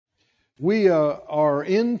We are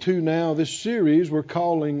into now this series we're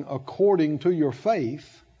calling According to Your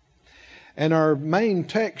Faith. And our main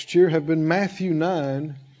text here have been Matthew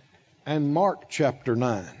 9 and Mark chapter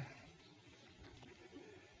 9.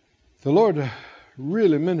 The Lord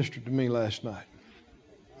really ministered to me last night.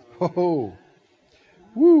 Oh,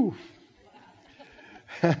 woo.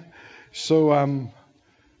 So I'm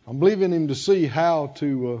believing Him to see how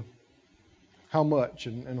much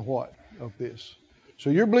and what of this. So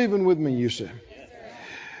you're believing with me, you say.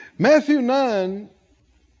 Matthew 9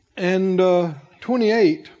 and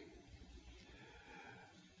 28.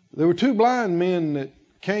 There were two blind men that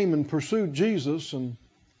came and pursued Jesus, and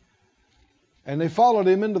they followed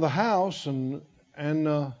Him into the house, and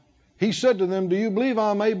He said to them, "Do you believe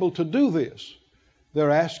I'm able to do this?" They're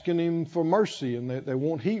asking Him for mercy, and they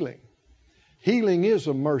want healing. Healing is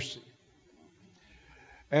a mercy.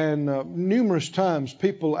 And numerous times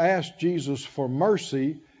people asked Jesus for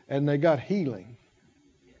mercy and they got healing.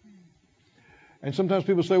 And sometimes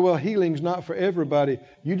people say, well, healing's not for everybody.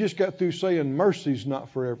 You just got through saying mercy's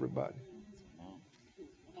not for everybody.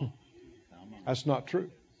 That's not true.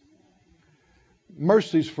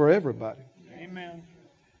 Mercy's for everybody. Amen.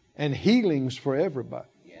 And healing's for everybody.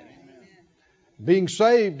 Being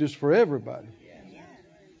saved is for everybody.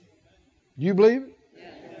 Do you believe it?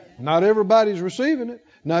 Not everybody's receiving it.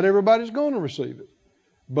 Not everybody's going to receive it.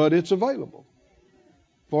 But it's available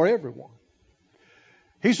for everyone.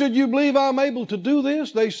 He said, "You believe I'm able to do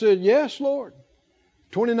this?" They said, "Yes, Lord."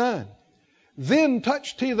 29. Then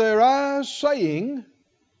touched He their eyes, saying,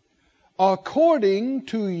 "According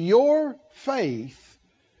to your faith,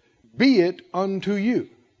 be it unto you."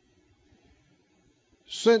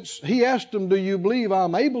 Since He asked them, "Do you believe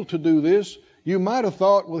I'm able to do this?" you might have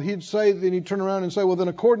thought, well, He'd say, then He'd turn around and say, well, then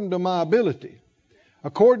according to my ability,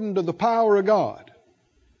 according to the power of God.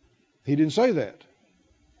 He didn't say that.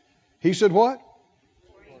 He said what?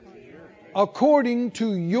 According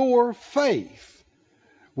to your faith.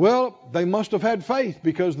 Well, they must have had faith,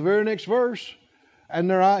 because the very next verse,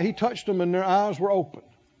 and He touched them and their eyes were open.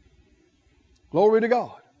 Glory to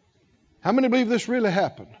God. How many believe this really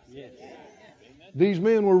happened? Yes. These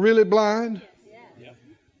men were really blind.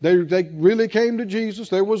 They really came to Jesus.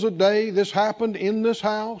 There was a day this happened in this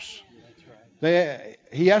house.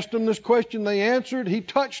 He asked them this question. They answered. He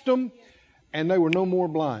touched them. And they were no more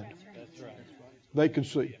blind. They could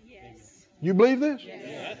see. You believe this?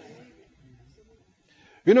 Yes.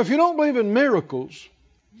 You know, if you don't believe in miracles,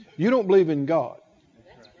 you don't believe in God.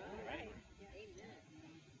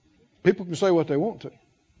 People can say what they want to.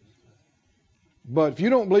 But if you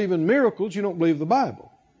don't believe in miracles, you don't believe the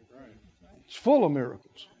Bible. It's full of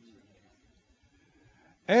miracles.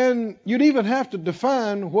 And you'd even have to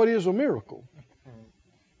define what is a miracle.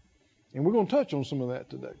 And we're going to touch on some of that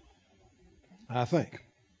today, I think.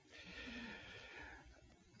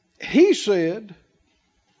 He said,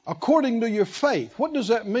 according to your faith. What does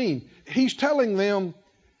that mean? He's telling them,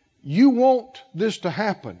 you want this to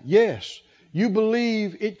happen. Yes. You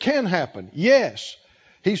believe it can happen. Yes.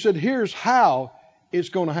 He said, here's how it's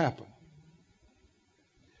going to happen.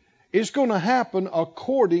 It's going to happen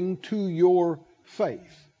according to your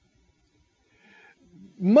faith.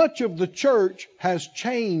 Much of the church has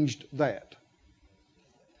changed that.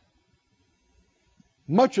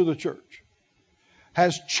 Much of the church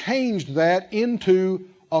has changed that into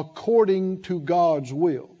according to God's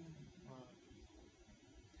will.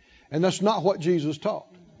 And that's not what Jesus taught.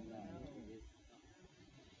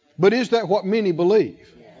 But is that what many believe?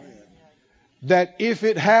 That if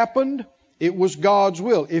it happened, it was God's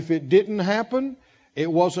will. If it didn't happen,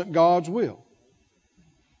 it wasn't God's will.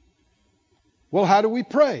 Well, how do we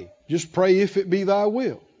pray? Just pray, if it be thy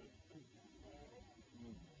will.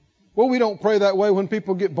 Well, we don't pray that way when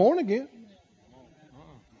people get born again.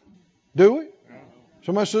 Do we?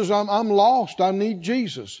 Somebody says, I'm lost, I need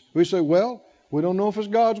Jesus. We say, well, we don't know if it's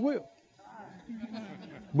God's will.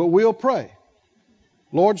 But we'll pray.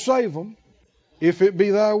 Lord, save them, if it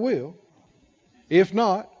be thy will. If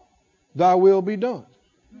not, thy will be done.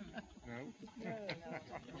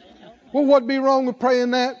 Well, what'd be wrong with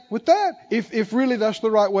praying that with that? If really that's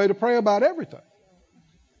the right way to pray about everything.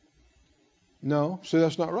 No, see,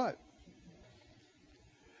 that's not right.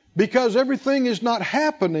 Because everything is not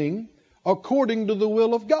happening according to the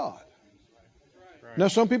will of God. Now,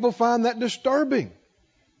 some people find that disturbing.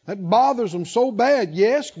 That bothers them so bad.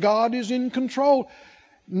 Yes, God is in control.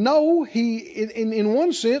 No, in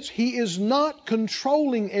one sense, He is not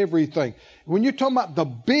controlling everything. When you're talking about the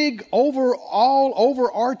big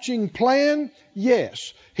overarching plan,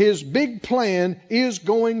 yes, His big plan is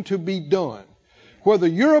going to be done. Whether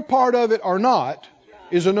you're a part of it or not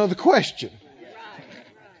is another question.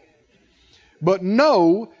 But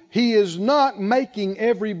no, He is not making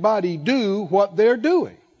everybody do what they're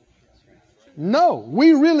doing. No,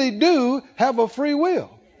 we really do have a free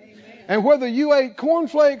will. And whether you ate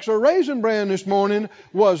cornflakes or Raisin Bran this morning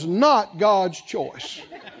was not God's choice.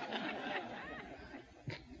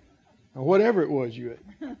 Or whatever it was you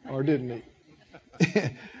ate or didn't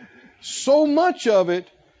eat. So much of it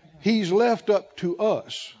He's left up to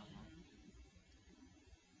us.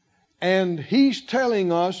 And He's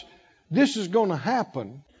telling us this is going to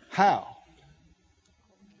happen. How?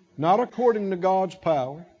 Not according to God's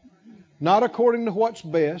power. Not according to what's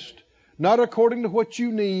best. Not according to what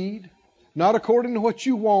you need. Not according to what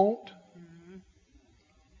you want.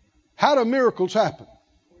 How do miracles happen?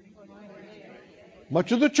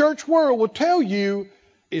 Much of the church world will tell you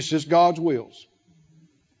it's just God's wills.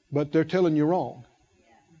 But they're telling you wrong.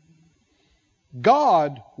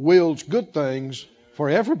 God wills good things for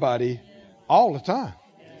everybody all the time.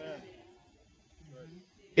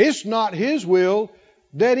 It's not His will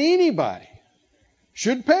that anybody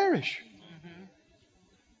should perish.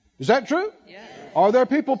 Is that true? Yes. Are there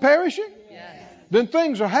people perishing? Yes. Then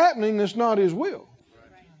things are happening that's not His will.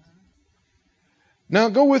 Now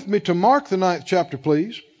go with me to Mark the 9th chapter,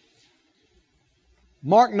 please.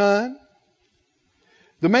 Mark 9.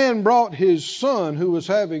 The man brought his son who was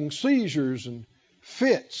having seizures and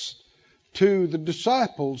fits to the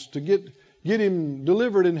disciples to get him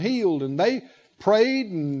delivered and healed. And they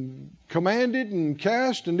prayed and commanded and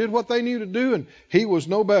cast and did what they knew to do, and he was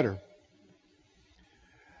no better.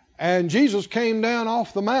 And Jesus came down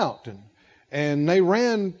off the mountain, and they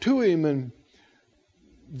ran to him, and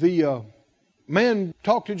the man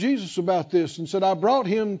talked to Jesus about this and said, I brought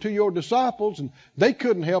him to your disciples, and they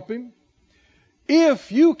couldn't help him.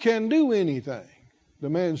 If you can do anything, the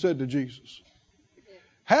man said to Jesus,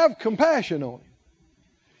 have compassion on him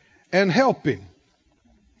and help him.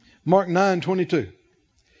 Mark 9:22.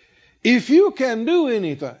 If you can do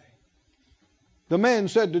anything, the man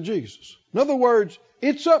said to Jesus. In other words,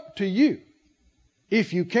 it's up to you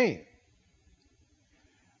if you can.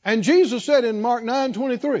 And Jesus said in Mark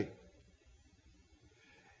 9:23,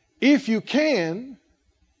 if you can,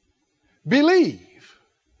 believe.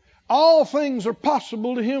 All things are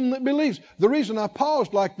possible to him that believes. The reason I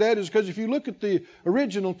paused like that is because if you look at the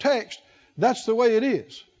original text, that's the way it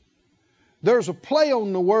is. There's a play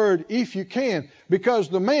on the word if you can, because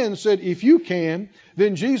the man said if you can,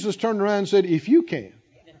 then Jesus turned around and said if you can.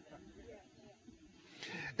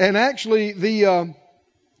 And actually the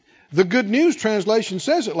Good News translation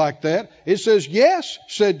says it like that. It says, yes,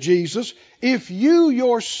 said Jesus, if you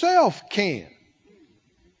yourself can.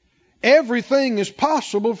 Everything is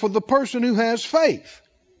possible for the person who has faith.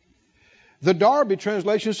 The Darby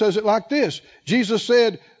translation says it like this. Jesus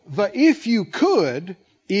said, the if you could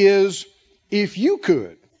is if you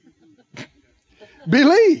could.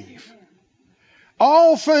 Believe.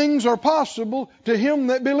 All things are possible to him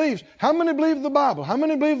that believes. How many believe the Bible? How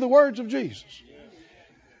many believe the words of Jesus?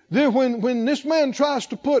 When this man tries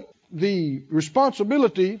to put the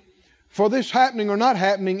responsibility for this happening or not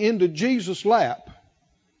happening into Jesus' lap,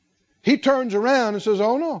 he turns around and says,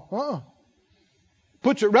 oh no,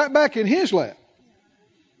 puts it right back in his lap.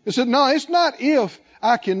 He said, no, it's not if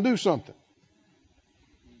I can do something.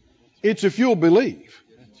 It's if you'll believe.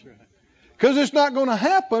 Because it's not going to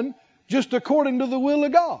happen just according to the will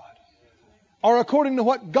of God or according to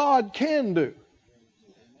what God can do.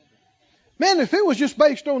 Man, if it was just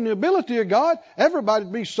based on the ability of God,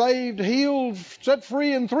 everybody'd be saved, healed, set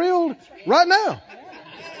free, and thrilled right now.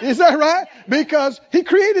 Is that right? Because He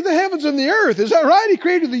created the heavens and the earth. Is that right? He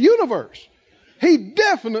created the universe. He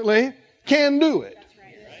definitely can do it.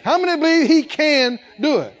 How many believe He can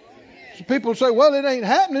do it? So people say, well, it ain't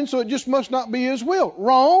happening, so it just must not be His will.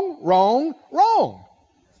 Wrong, wrong, wrong.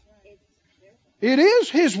 It is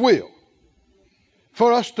His will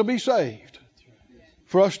for us to be saved,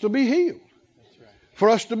 for us to be healed, for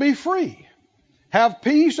us to be free, have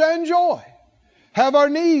peace and joy, have our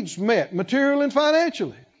needs met, material and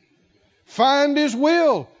financially, find His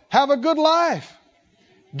will, have a good life,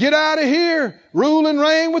 get out of here, rule and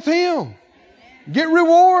reign with Him, get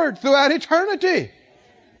reward throughout eternity.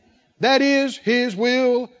 That is His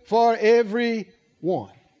will for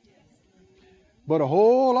everyone. But a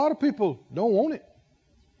whole lot of people don't want it.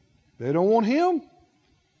 They don't want Him.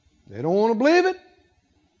 They don't want to believe it.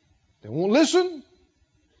 They won't listen.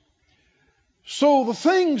 So the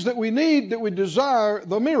things that we need, that we desire,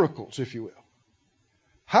 the miracles, if you will,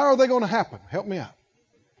 how are they going to happen? Help me out.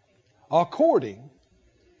 According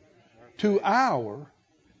to our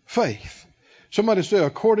faith. Somebody say,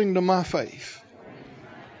 according to my faith.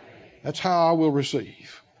 That's how I will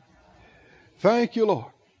receive. Thank you, Lord.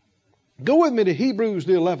 Go with me to Hebrews,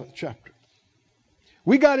 the 11th chapter.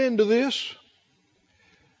 We got into this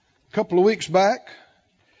a couple of weeks back,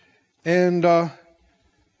 and I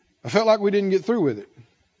felt like we didn't get through with it.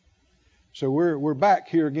 So we're back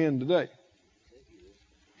here again today.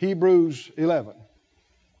 Hebrews 11,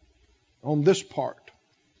 on this part.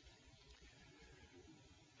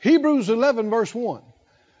 Hebrews 11 verse 1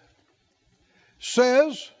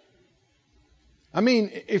 says,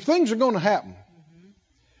 if things are going to happen,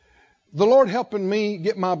 the Lord helping me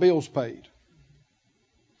get my bills paid,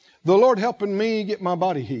 the Lord helping me get my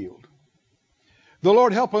body healed, the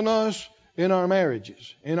Lord helping us in our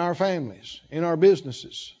marriages, in our families, in our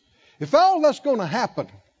businesses. If all that's going to happen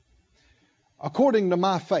according to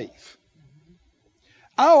my faith,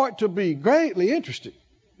 I ought to be greatly interested.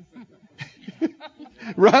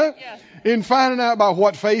 Right? Yes. In finding out about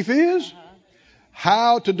what faith is,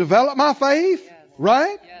 how to develop my faith, yes.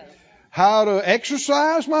 Right? Yes. How to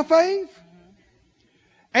exercise my faith.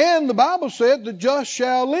 And the Bible said the just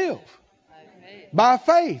shall live by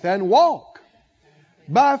faith and walk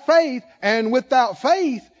by faith. And without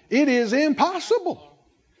faith, it is impossible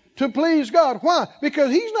to please God. Why?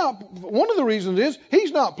 Because He's not, one of the reasons is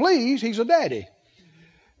He's not pleased. He's a daddy,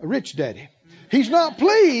 a rich daddy. He's not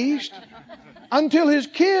pleased until His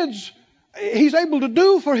kids, He's able to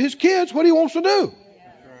do for His kids what He wants to do.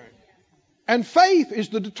 And faith is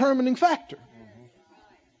the determining factor.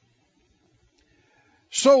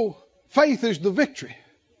 So faith is the victory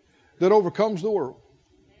that overcomes the world.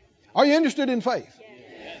 Are you interested in faith?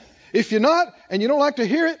 Yes. If you're not, and you don't like to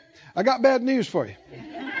hear it, I got bad news for you.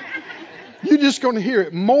 You're just going to hear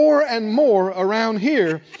it more and more around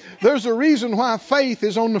here. There's a reason why faith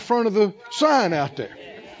is on the front of the sign out there.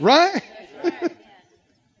 Right?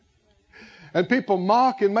 And people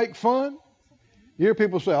mock and make fun. You hear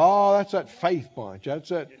people say, oh, that's that faith bunch. That's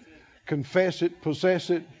that confess it,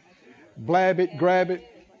 possess it, blab it, grab it.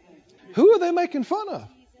 Who are they making fun of?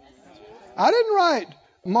 I didn't write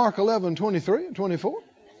Mark 11:23 and 24.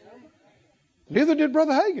 Neither did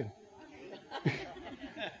Brother Hagin.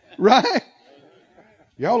 Right?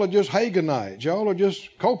 Y'all are just Haganites. Y'all are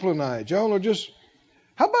just Copelandites. Y'all are just...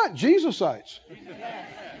 How about Jesusites?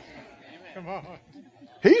 Come on.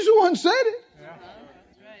 He's the one said it.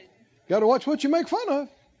 Got to watch what you make fun of.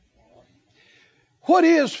 What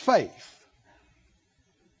is faith?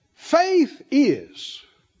 Faith is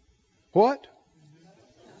what?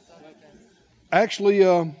 Actually,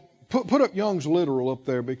 put up Young's literal up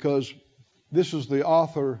there, because this is the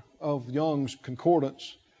author of Young's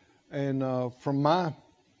Concordance, and from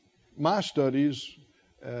my studies,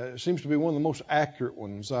 it seems to be one of the most accurate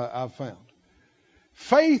ones I've found.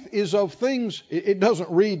 Faith is of things, it doesn't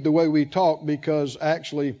read the way we talk, because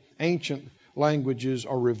actually ancient languages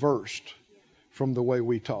are reversed from the way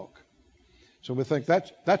we talk. So we think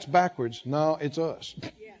that's backwards. No, it's us.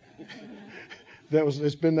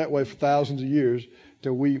 It's been that way for thousands of years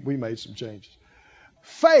till we made some changes.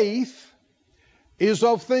 Faith is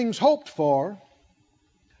of things hoped for,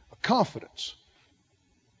 a confidence.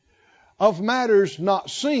 Of matters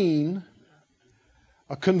not seen,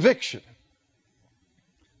 a conviction.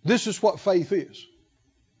 This is what faith is.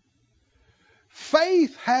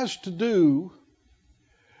 Faith has to do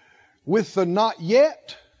with the not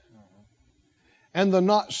yet and the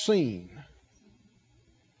not seen.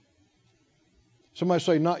 Somebody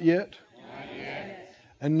say not yet, not yet.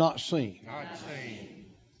 And not seen. Not seen.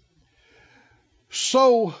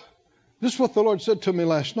 So, this is what the Lord said to me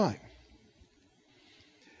last night.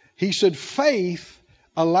 He said, faith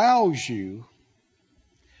allows you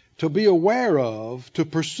to be aware of, to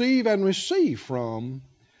perceive and receive from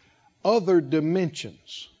other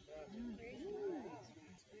dimensions.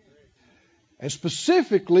 And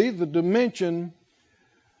specifically the dimension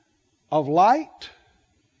of light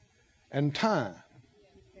and time.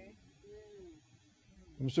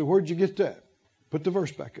 I'm say, where'd you get that? Put the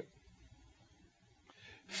verse back up.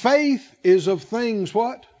 Faith is of things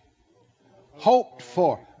what? Hoped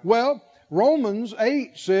for. Well, Romans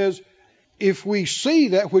 8 says, if we see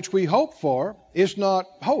that which we hope for, it's not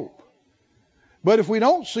hope. But if we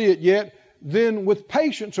don't see it yet, then with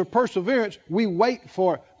patience or perseverance, we wait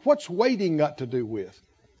for it. What's waiting got to do with?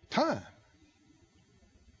 Time.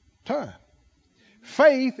 Time.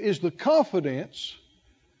 Faith is the confidence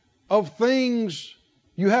of things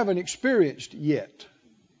you haven't experienced yet.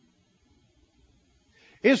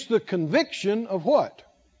 It's the conviction of what?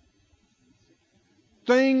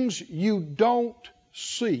 Things you don't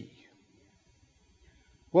see.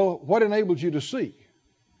 Well, what enables you to see?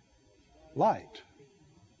 Light.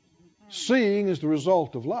 Seeing is the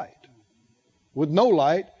result of light. With no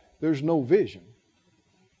light, there's no vision.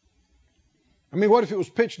 I mean, what if it was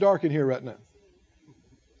pitch dark in here right now?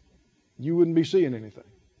 You wouldn't be seeing anything.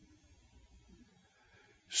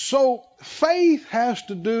 So faith has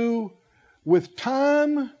to do with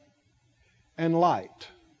time and light.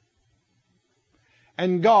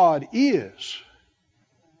 And God is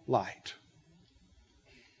light.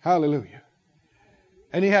 Hallelujah.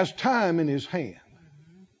 And He has time in His hand.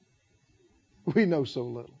 We know so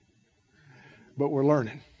little, but we're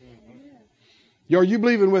learning. Are you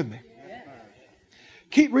believing with me?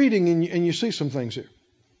 Keep reading and you see some things here.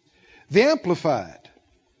 The Amplified,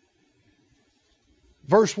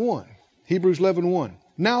 verse 1, Hebrews 11:1.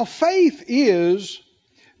 Now faith is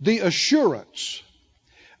the assurance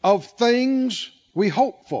of things we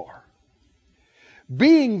hope for,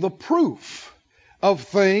 being the proof of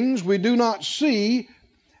things we do not see,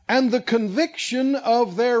 and the conviction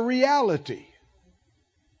of their reality.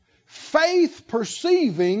 Faith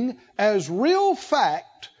perceiving as real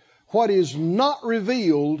fact what is not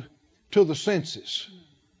revealed to the senses.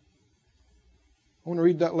 I want to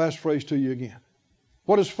read that last phrase to you again.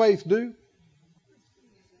 What does faith do?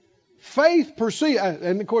 Faith perceives,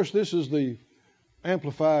 and of course this is the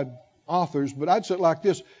Amplified authors, but I'd say it like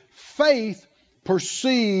this. Faith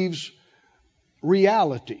perceives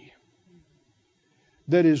reality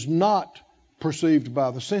that is not perceived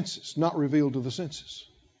by the senses, not revealed to the senses.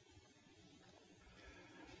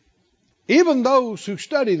 Even those who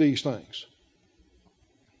study these things,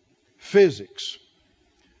 physics,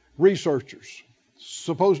 researchers,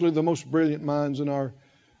 supposedly the most brilliant minds in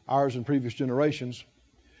ours and previous generations,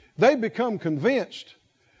 they become convinced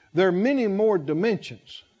there are many more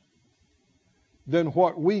dimensions than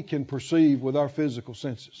what we can perceive with our physical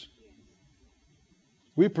senses.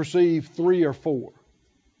 We perceive 3 or 4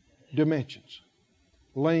 dimensions: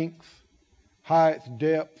 length, height,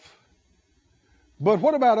 depth. But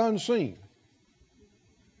what about unseen?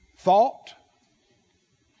 Thought?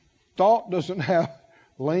 Thought doesn't have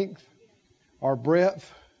length or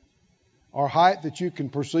breadth or height that you can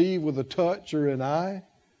perceive with a touch or an eye.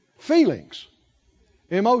 Feelings,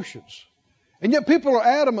 emotions. And yet people are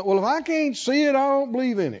adamant, well, if I can't see it, I don't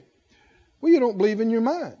believe in it. Well, you don't believe in your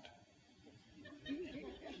mind.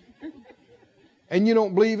 And you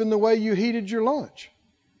don't believe in the way you heated your lunch.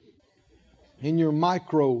 In your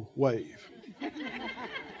microwave.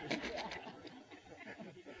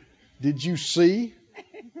 Did you see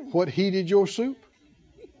what heated your soup?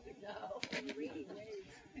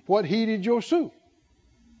 What heated your soup?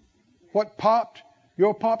 What popped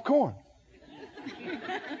your popcorn?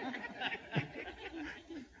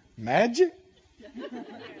 Magic?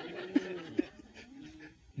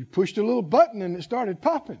 You pushed a little button and it started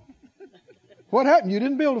popping. What happened? You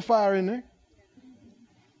didn't build a fire in there.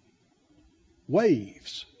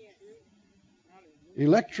 Waves.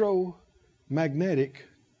 Electromagnetic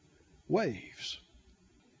waves.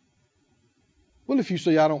 Well, if you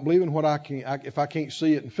say, I don't believe in what if I can't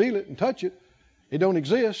see it and feel it and touch it, it don't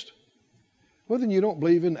exist. Well, then you don't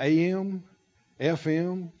believe in AM,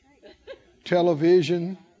 FM,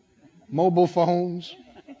 television, mobile phones,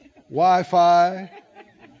 Wi-Fi,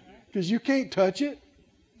 because you can't touch it.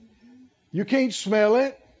 You can't smell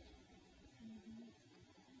it.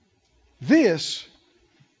 This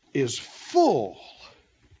is full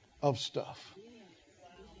of stuff.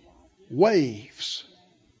 Waves.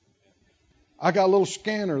 I got a little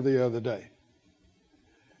scanner the other day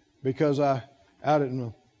because out in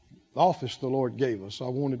the office the Lord gave us, I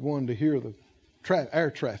wanted one to hear the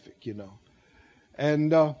air traffic, you know.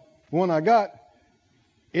 And one I got,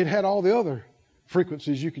 it had all the other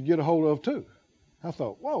frequencies you could get a hold of too. I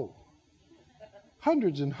thought, whoa,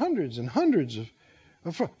 hundreds and hundreds and hundreds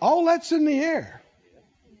of all that's in the air.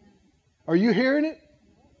 Are you hearing it?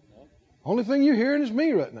 Only thing you're hearing is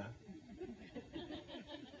me right now.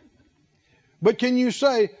 But can you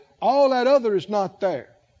say all that other is not there?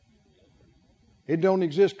 It don't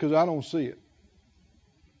exist because I don't see it.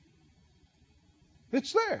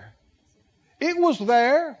 It's there. It was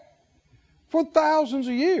there for thousands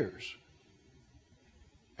of years.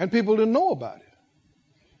 And people didn't know about it.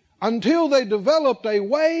 Until they developed a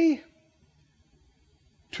way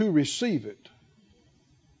to receive it.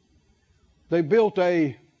 They built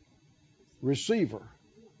a receiver.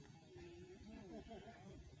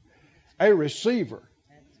 A receiver.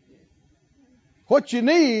 What you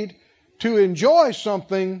need to enjoy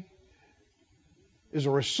something is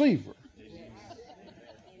a receiver.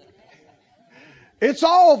 It's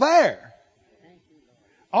all there.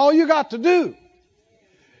 All you got to do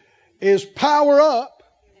is power up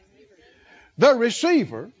the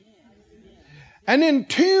receiver and then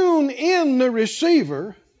tune in the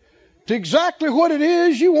receiver to exactly what it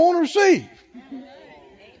is you want to receive.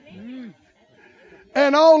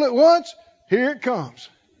 And all at once, here it comes.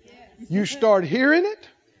 You start hearing it.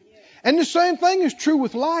 And the same thing is true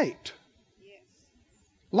with light.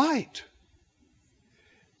 Light.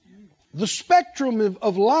 The spectrum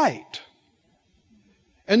of light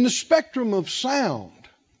and the spectrum of sound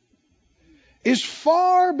is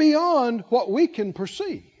far beyond what we can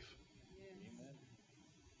perceive.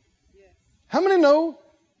 How many know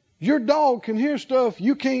your dog can hear stuff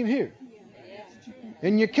you can't hear?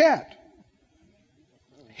 And your cat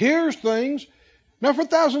hears things. Now, for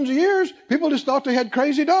thousands of years, people just thought they had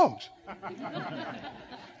crazy dogs.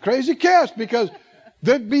 Crazy cats, because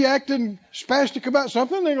they'd be acting spastic about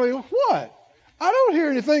something. And they'd go, what? I don't hear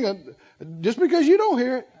anything. Just because you don't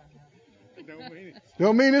hear it,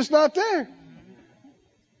 don't mean it's not there.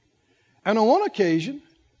 And on one occasion,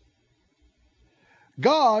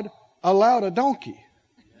 God allowed a donkey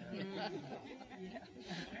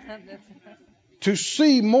to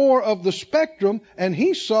see more of the spectrum, and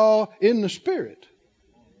he saw in the spirit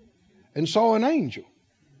and saw an angel.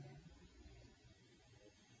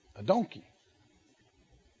 A donkey.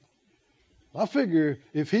 I figure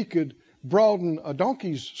if he could broaden a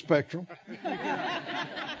donkey's spectrum,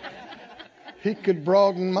 he could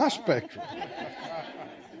broaden my spectrum.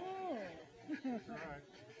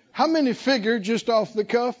 How many figure just off the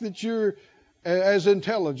cuff that you're as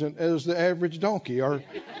intelligent as the average donkey, or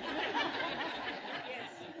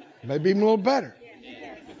maybe even a little better?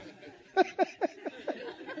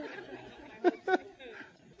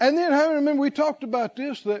 And then I remember we talked about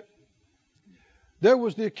this, that there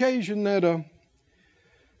was the occasion that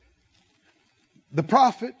the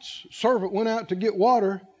prophet's servant went out to get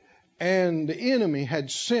water, and the enemy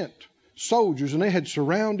had sent soldiers, and they had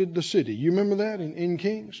surrounded the city. You remember that in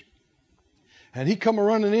Kings? And he come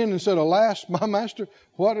running in and said, alas, my master,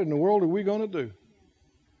 what in the world are we going to do?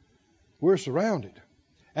 We're surrounded.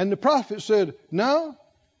 And the prophet said, no,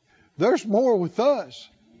 there's more with us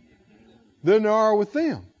than there are with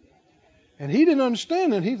them. And he didn't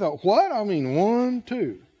understand it. He thought, what? I mean, 1,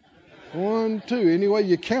 2. 1, 2. Any way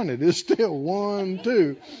you count it, it's still 1,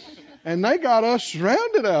 2. And they got us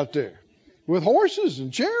surrounded out there with horses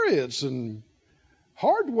and chariots and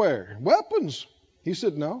hardware, weapons. He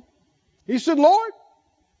said, no. He said, Lord,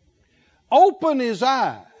 open his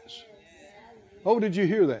eyes. Oh, did you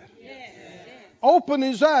hear that? Open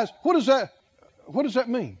his eyes. What does that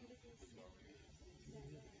mean?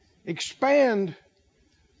 Expand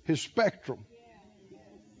his spectrum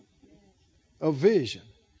of vision.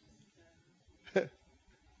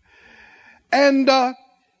 And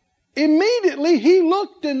immediately he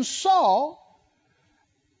looked and saw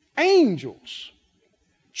angels,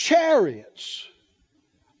 chariots,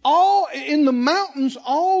 all in the mountains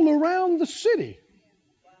all around the city.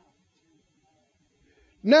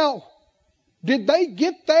 Now, did they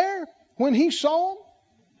get there when he saw them?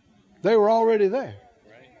 They were already there.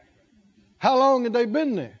 How long had they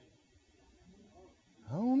been there?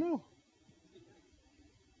 I don't know.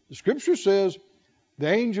 The scripture says the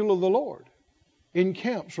angel of the Lord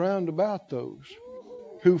encamps round about those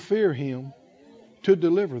who fear him to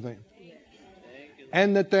deliver them.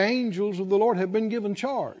 And that the angels of the Lord have been given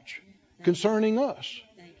charge concerning us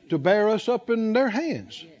to bear us up in their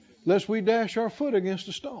hands, lest we dash our foot against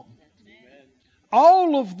a stone.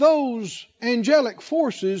 All of those angelic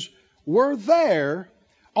forces were there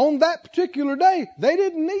on that particular day. They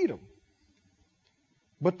didn't need them,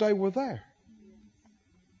 but they were there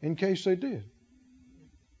in case they did.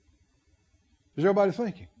 Is everybody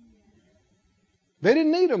thinking? They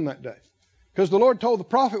didn't need them that day because the Lord told the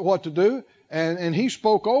prophet what to do, and he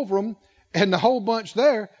spoke over them, and the whole bunch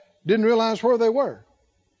there didn't realize where they were.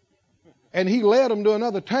 And he led them to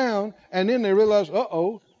another town, and then they realized,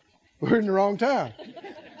 uh-oh, we're in the wrong town.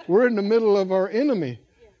 We're in the middle of our enemy.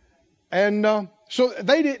 And so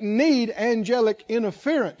they didn't need angelic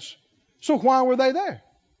interference. So why were they there?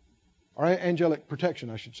 Or angelic protection,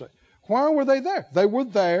 I should say. Why were they there? They were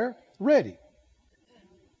there ready.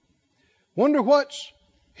 Wonder what's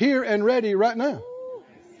here and ready right now.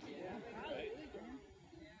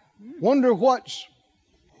 Wonder what's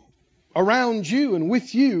around you and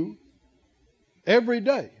with you every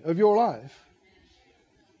day of your life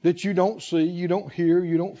that you don't see, you don't hear,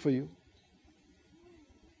 you don't feel.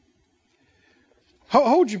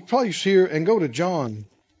 Hold your place here and go to John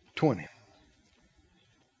 20.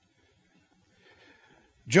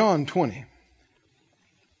 John 20.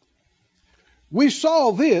 We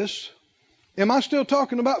saw this. Am I still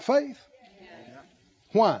talking about faith? Yeah.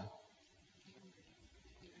 Why?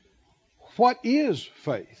 What is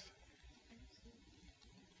faith?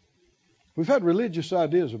 We've had religious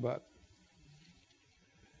ideas about it.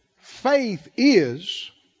 Faith is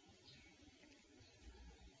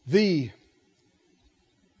the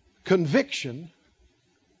conviction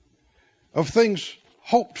of things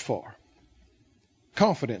hoped for.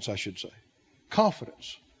 Confidence, I should say.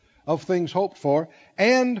 Confidence of things hoped for.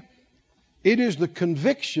 And it is the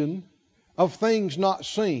conviction of things not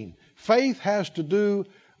seen. Faith has to do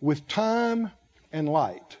with time and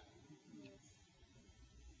light.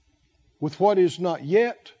 With what is not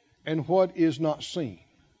yet and what is not seen.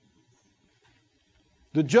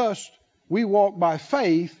 The just, we walk by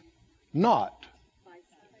faith, not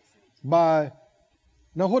by...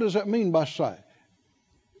 Now what does that mean by sight?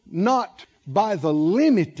 Not by the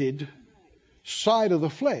limited sight of the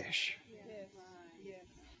flesh.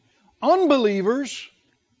 Unbelievers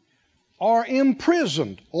are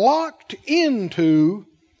imprisoned, locked into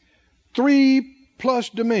 3+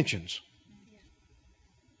 dimensions.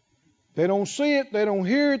 They don't see it, they don't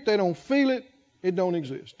hear it, they don't feel it, it don't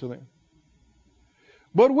exist to them.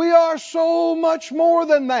 But we are so much more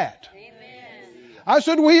than that. Amen. I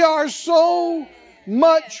said we are so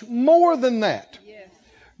much more than that. Yes.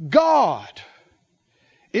 God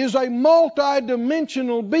is a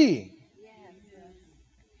multi-dimensional being. Yes.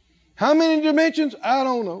 How many dimensions? I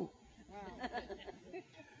don't know.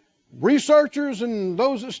 Researchers and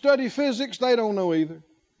those that study physics, they don't know either.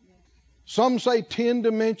 Some say 10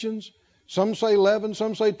 dimensions. Some say 11,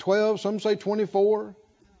 some say 12, some say 24.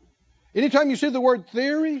 Anytime you see the word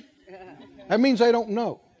theory, that means they don't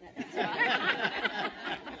know.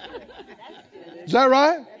 Is that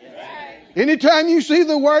right? Anytime you see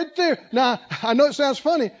the word theory. Now, I know it sounds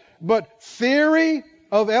funny, but theory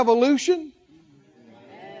of evolution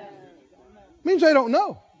means they don't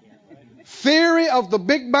know. Theory of the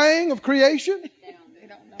Big Bang of creation.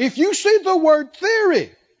 If you see the word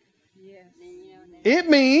theory, it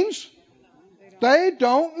means they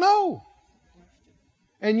don't know.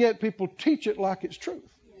 And yet people teach it like it's truth.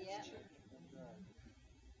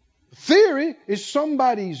 Theory is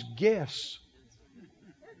somebody's guess.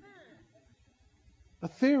 A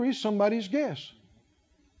theory is somebody's guess.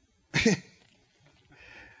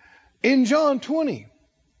 In John 20,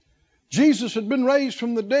 Jesus had been raised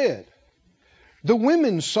from the dead. The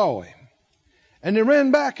women saw him. And they ran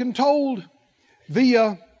back and told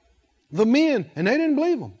the men, and they didn't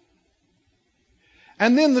believe them.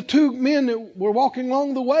 And then the 2 men that were walking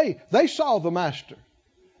along the way, they saw the Master.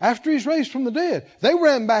 After he's raised from the dead, they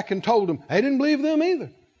ran back and told him. They didn't believe them either.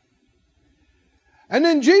 And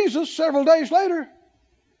then Jesus, several days later,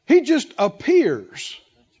 he just appears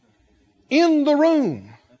in the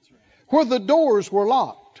room where the doors were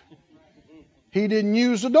locked. He didn't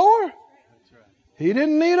use a door. He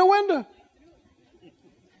didn't need a window.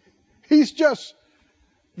 He's just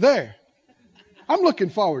there. I'm looking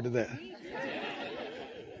forward to that.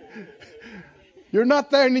 You're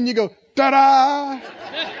not there and then you go, ta-da!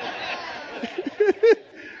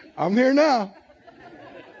 I'm here now.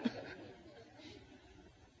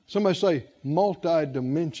 Somebody say,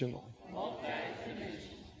 multidimensional.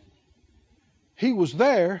 He was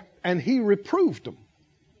there and he reproved them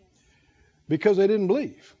because they didn't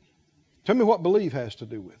believe. Tell me what believe has to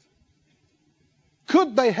do with.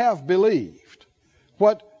 Could they have believed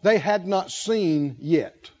what they had not seen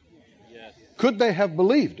yet? Yes. Could they have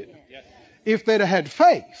believed it? Yes. If they'd have had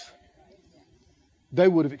faith, they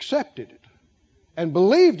would have accepted it and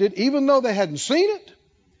believed it even though they hadn't seen it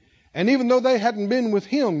and even though they hadn't been with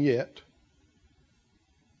him yet.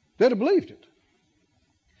 They'd have believed it.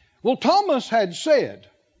 Well, Thomas had said,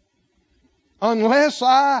 unless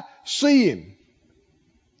I see him,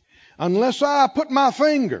 unless I put my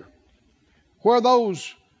finger where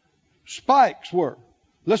those spikes were,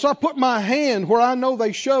 unless I put my hand where I know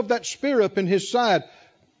they shoved that spear up in his side,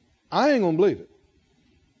 I ain't going to believe it.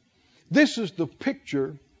 This is the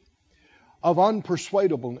picture of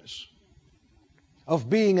unpersuadableness, of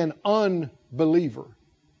being an unbeliever,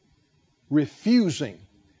 refusing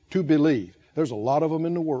to believe. There's a lot of them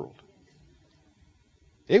in the world.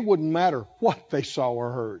 It wouldn't matter what they saw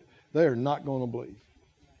or heard. They're not going to believe.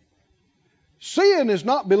 Seeing is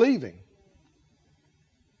not believing.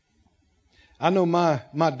 I know my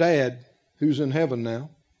dad, who's in heaven now,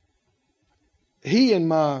 he and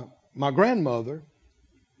my grandmother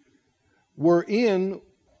were in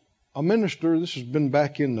a minister. This has been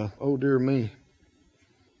back in the,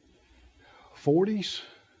 40s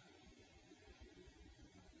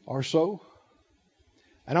or so.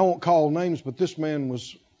 And I won't call names, but this man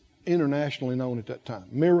was internationally known at that time.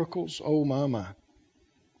 Miracles, oh my.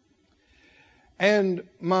 And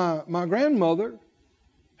my grandmother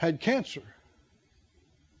had cancer.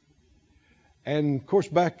 And of course,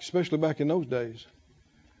 especially back in those days,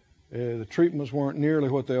 the treatments weren't nearly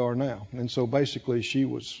what they are now. And so basically she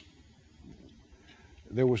was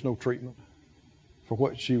there was no treatment for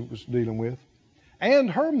what she was dealing with.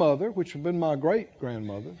 And her mother, which had been my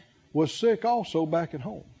great-grandmother, was sick also back at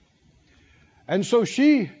home. And so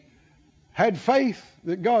she had faith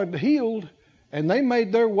that God healed, and they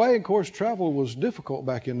made their way. Of course, travel was difficult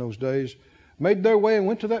back in those days. Made their way and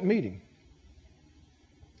went to that meeting.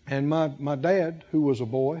 And my dad, who was a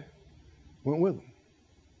boy, went with them.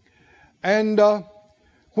 And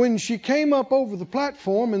when she came up over the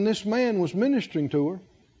platform and this man was ministering to her,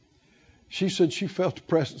 she said she felt the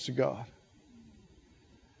presence of God.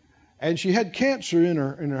 And she had cancer in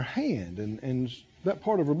her hand and that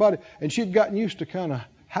part of her body. And she'd gotten used to kind of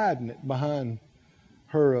hiding it behind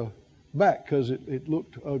her back because it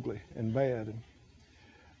looked ugly and bad.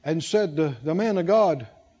 And said the man of God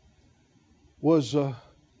was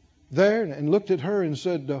there and looked at her and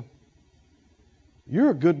said, "You're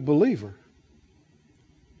a good believer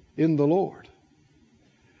in the Lord."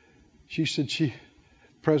 She said the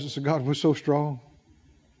presence of God was so strong.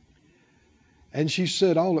 And she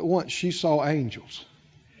said all at once she saw angels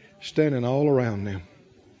standing all around them.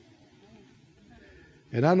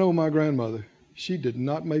 And I know my grandmother, she did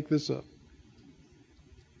not make this up.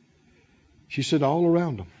 She said all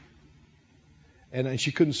around them. And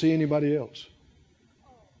she couldn't see anybody else.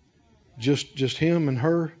 Just him and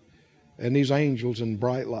her and these angels in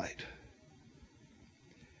bright light.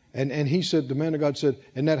 And he said, the man of God said,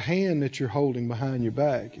 and that hand that you're holding behind your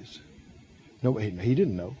back is... No, he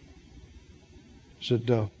didn't know. Said,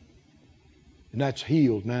 and that's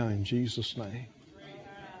healed now in Jesus' name.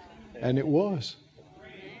 And it was.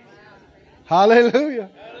 Hallelujah.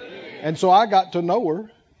 And so I got to know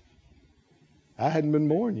her. I hadn't been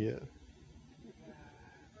born yet.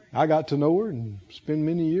 I got to know her and spent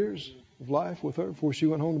many years of life with her before she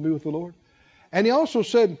went home to be with the Lord. And he also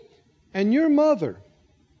said, and your mother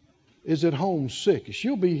is at home sick.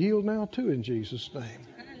 She'll be healed now too in Jesus' name.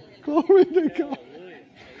 Glory to God.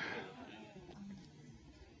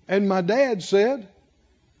 And my dad said,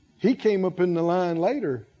 he came up in the line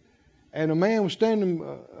later, and a man was standing,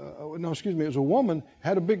 it was a woman,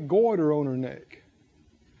 had a big goiter on her neck.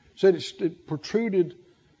 Said it protruded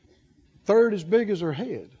third as big as her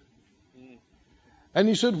head. And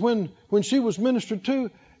he said when she was ministered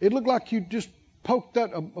to, it looked like you just poked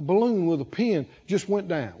that a balloon with a pin, just went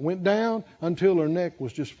down until her neck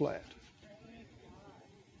was just flat.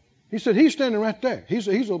 He said he's standing right there. He's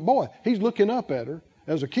a boy. He's looking up at her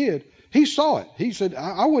as a kid. He saw it. He said,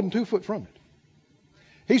 I wasn't 2 foot from it.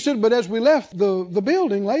 He said, but as we left the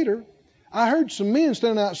building later, I heard some men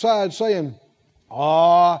standing outside saying,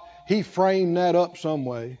 he framed that up some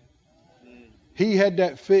way. He had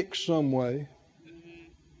that fixed some way.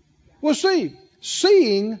 Well, see,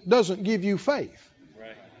 seeing doesn't give you faith.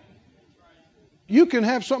 Right. You can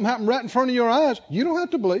have something happen right in front of your eyes. You don't have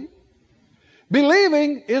to believe.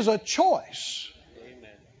 Believing is a choice. Amen.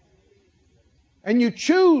 And you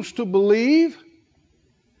choose to believe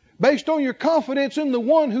based on your confidence in the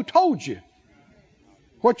one who told you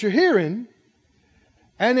what you're hearing.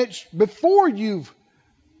 And it's before you've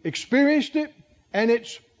experienced it, and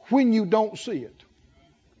it's when you don't see it.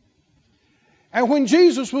 And when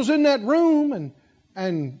Jesus was in that room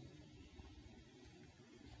and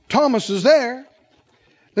Thomas is there,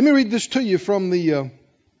 let me read this to you from the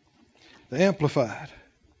Amplified.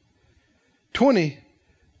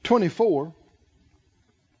 24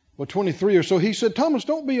 or 23 or so, he said, Thomas,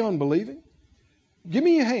 don't be unbelieving. Give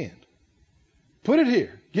me your hand. Put it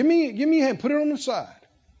here. Give me your hand. Put it on the side.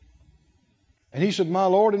 And he said, my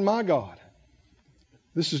Lord and my God.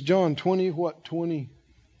 This is John 20.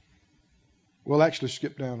 Well, actually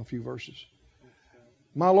skip down a few verses.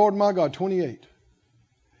 My Lord and my God, 28.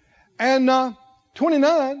 And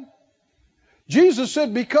 29, Jesus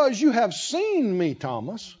said, because you have seen me,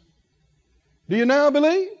 Thomas, do you now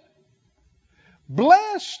believe?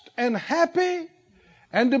 Blessed and happy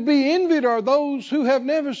and to be envied are those who have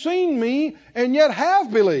never seen me and yet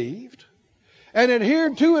have believed and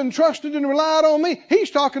adhered to and trusted and relied on me.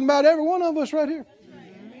 He's talking about every one of us right here.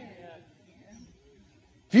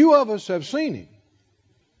 Few of us have seen him.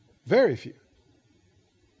 Very few.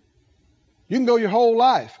 You can go your whole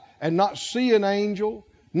life and not see an angel,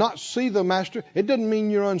 not see the master. It doesn't mean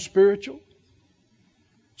you're unspiritual.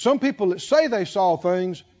 Some people that say they saw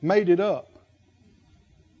things made it up.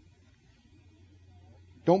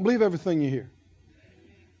 Don't believe everything you hear.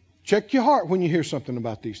 Check your heart when you hear something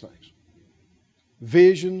about these things.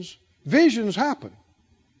 Visions happen.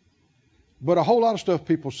 But a whole lot of stuff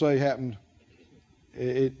people say happened.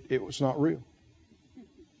 It was not real.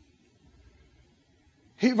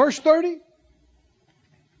 Verse 30.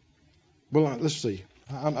 Well, let's see.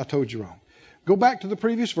 I told you wrong. Go back to the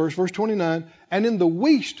previous verse, verse 29, and in the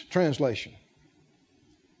Wuest translation.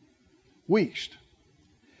 Wuest.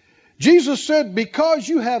 Jesus said, because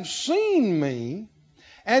you have seen me,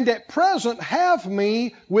 and at present have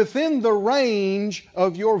me within the range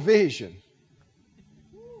of your vision,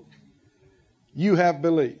 you have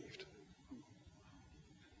believed.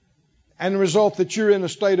 And the result that you're in a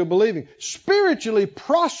state of believing. Spiritually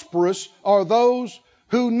prosperous are those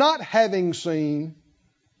who, not having seen,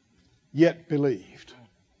 yet believed.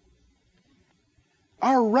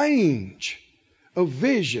 Our range of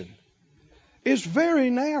vision is very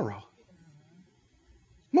narrow.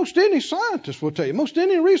 Most any scientist will tell you, most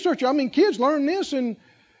any researcher, I mean, kids learn this in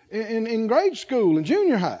grade school and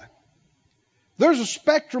junior high. There's a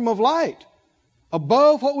spectrum of light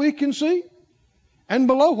above what we can see and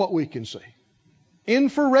below what we can see.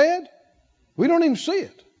 Infrared, we don't even see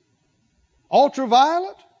it.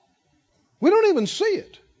 Ultraviolet, we don't even see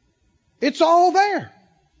it. It's all there.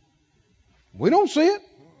 We don't see it.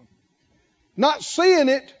 Not seeing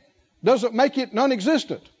it doesn't make it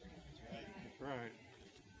non-existent.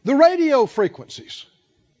 The radio frequencies.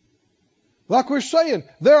 Like we're saying,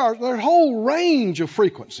 there's a whole range of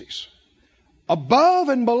frequencies above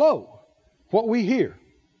and below what we hear.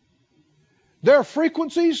 There are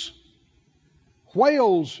frequencies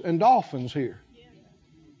whales and dolphins hear,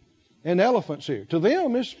 and elephants hear. To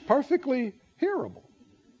them, it's perfectly hearable.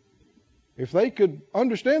 If they could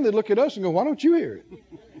understand, they'd look at us and go, why don't you hear it?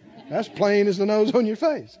 That's plain as the nose on your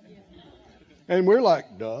face. And we're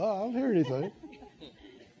like, duh, I don't hear anything.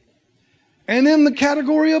 And in the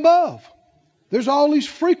category above, there's all these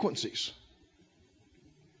frequencies.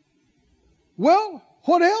 Well,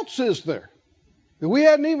 what else is there that we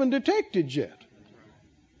hadn't even detected yet?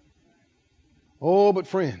 Oh, but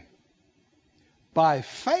friend, by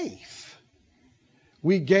faith,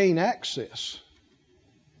 we gain access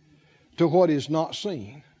to what is not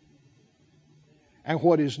seen and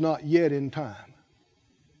what is not yet in time.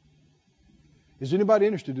 Is anybody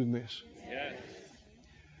interested in this? Yes.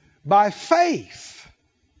 By faith,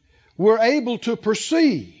 we're able to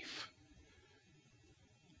perceive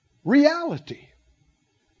reality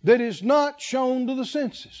that is not shown to the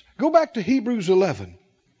senses. Go back to Hebrews 11.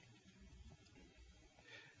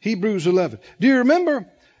 Hebrews 11. Do you remember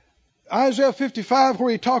Isaiah 55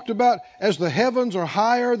 where he talked about, as the heavens are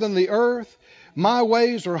higher than the earth, my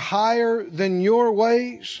ways are higher than your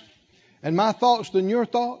ways, and my thoughts than your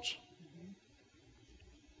thoughts?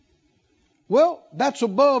 Well, that's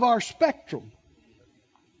above our spectrum.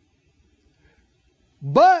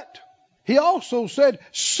 But he also said,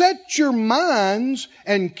 set your minds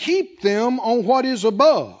and keep them on what is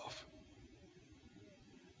above,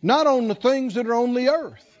 not on the things that are on the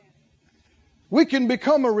earth. We can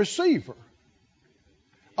become a receiver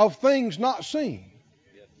of things not seen.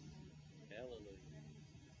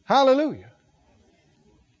 Hallelujah.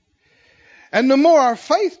 And the more our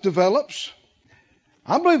faith develops,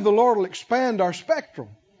 I believe the Lord will expand our spectrum.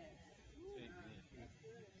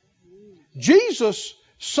 Jesus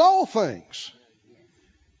saw things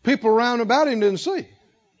people around about him didn't see.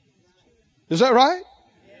 Is that right?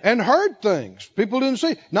 And heard things people didn't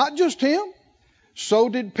see. Not just him. So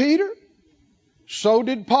did Peter. So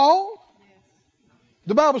did Paul.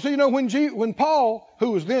 The Bible says, when Paul,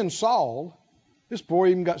 who was then Saul, this before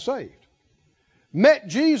he even got saved, met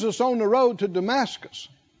Jesus on the road to Damascus,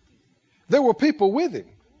 there were people with him.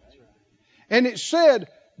 And it said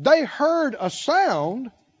they heard a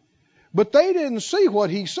sound, but they didn't see what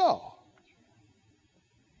he saw.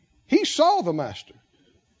 He saw the Master.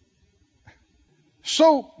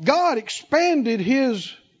 So God expanded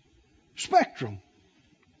his spectrum,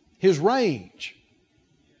 his range.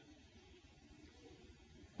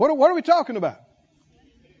 What are we talking about?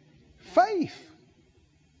 Faith.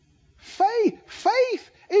 Faith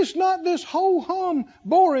is not this ho-hum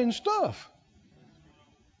boring stuff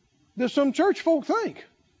that some church folk think.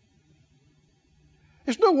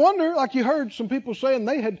 It's no wonder, like you heard some people saying,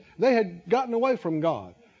 they had gotten away from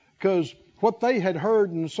God because what they had heard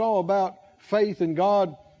and saw about faith in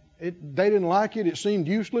God, they didn't like it. It seemed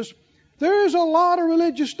useless. There is a lot of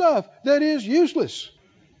religious stuff that is useless.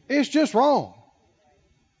 It's just wrong.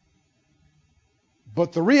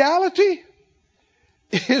 But the reality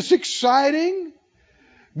is exciting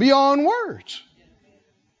beyond words.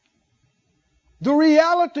 The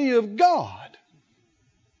reality of God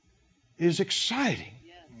is exciting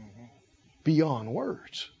beyond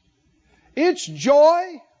words. It's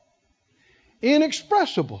joy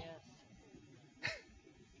inexpressible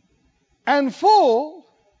and full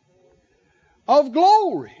of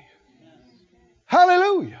glory.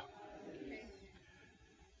 Hallelujah.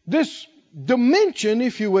 This dimension,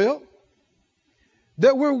 if you will,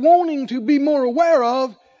 that we're wanting to be more aware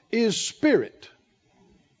of is spirit.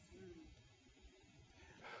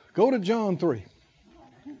 Go to John 3.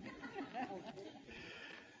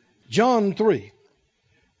 John 3.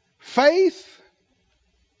 Faith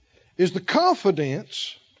is the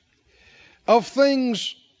confidence of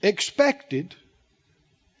things expected.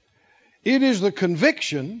 It is the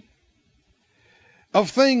conviction of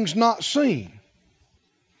things not seen.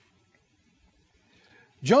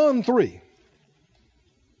 John 3.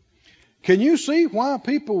 Can you see why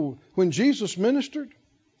people, when Jesus ministered,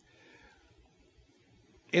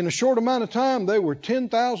 in a short amount of time, there were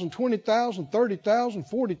 10,000, 20,000, 30,000,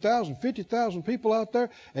 40,000, 50,000 people out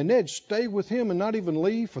there, and they'd stay with him and not even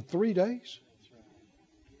leave for 3 days?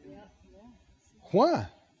 Why?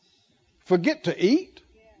 Forget to eat?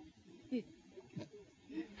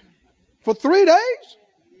 For 3 days?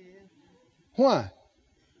 Why?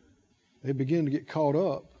 They begin to get caught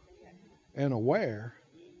up and aware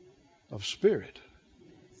of spirit.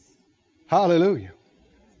 Hallelujah.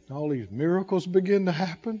 All these miracles begin to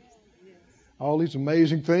happen. All these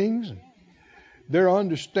amazing things. They're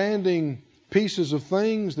understanding pieces of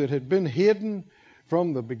things that had been hidden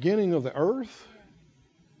from the beginning of the earth.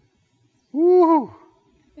 Woo!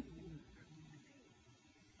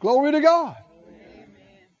 Glory to God.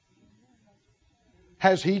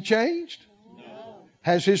 Has He changed? No.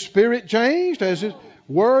 Has His Spirit changed? Has His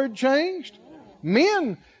Word changed?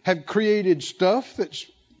 Men have created stuff that's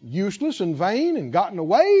useless and vain and gotten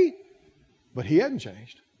away, but He hasn't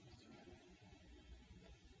changed.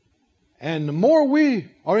 And the more we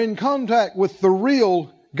are in contact with the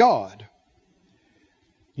real God,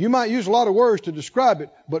 you might use a lot of words to describe it,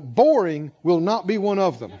 but boring will not be one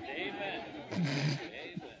of them. Amen.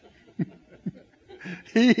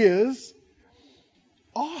 He is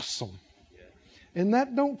awesome. And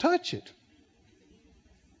that don't touch it.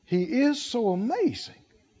 He is so amazing.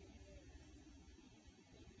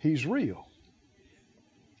 He's real.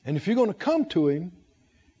 And if you're going to come to Him,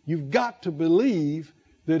 you've got to believe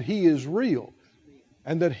that He is real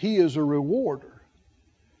and that He is a rewarder.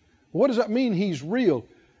 What does that mean, He's real?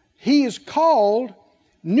 He is called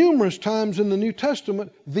numerous times in the New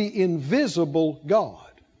Testament the invisible God.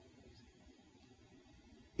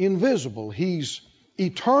 Invisible. He's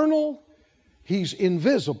eternal. He's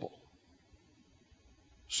invisible.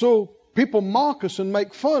 So people mock us and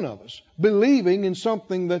make fun of us, believing in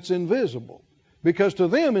something that's invisible. Because to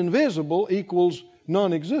them, invisible equals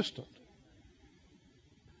non-existent.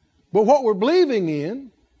 But what we're believing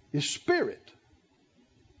in is spirit,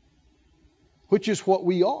 which is what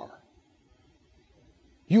we are.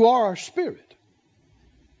 You are our spirit.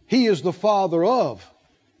 He is the Father of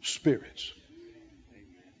spirits.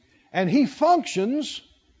 And He functions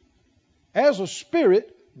as a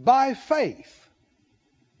spirit by faith.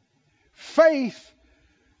 Faith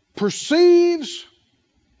perceives,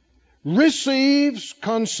 receives,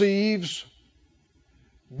 conceives,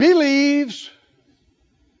 believes,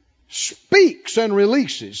 speaks and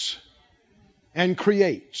releases, and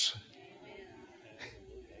creates.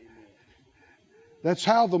 That's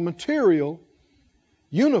how the material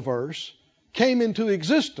universe came into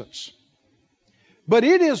existence. But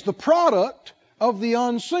it is the product of the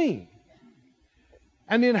unseen.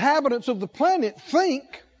 And the inhabitants of the planet think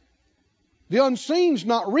the unseen's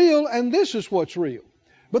not real and this is what's real.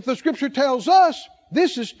 But the Scripture tells us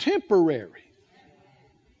this is temporary.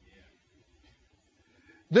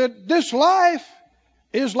 That this life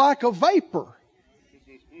is like a vapor.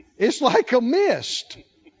 It's like a mist.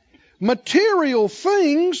 Material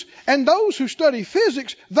things, and those who study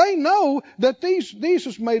physics, they know that these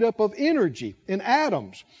is made up of energy in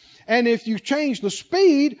atoms. And if you change the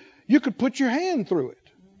speed, you could put your hand through it.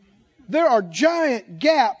 There are giant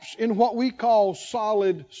gaps in what we call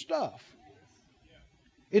solid stuff.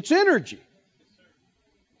 It's energy.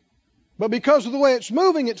 But because of the way it's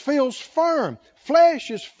moving, it feels firm. Flesh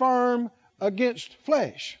is firm against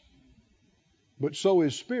flesh. But so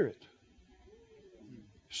is spirit.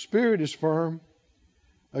 Spirit is firm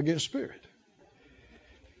against spirit.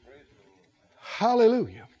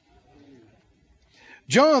 Hallelujah.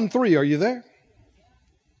 John 3, are you there?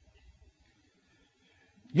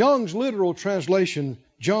 Young's literal translation,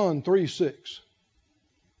 John 3:6.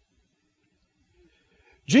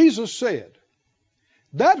 Jesus said,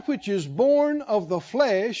 that which is born of the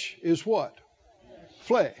flesh is what?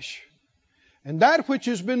 Flesh. And that which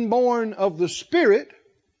has been born of the Spirit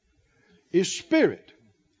is spirit.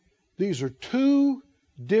 These are two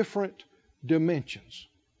different dimensions.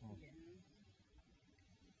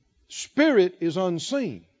 Spirit is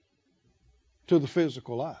unseen to the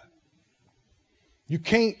physical eye. You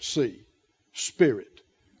can't see spirit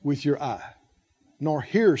with your eye. nor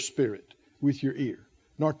hear spirit with your ear,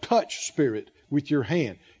 nor touch spirit with your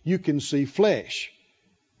hand. You can see flesh.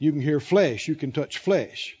 You can hear flesh. You can touch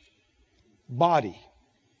flesh. Body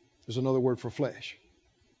is another word for flesh.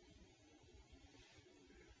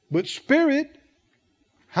 But spirit,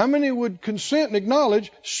 how many would consent and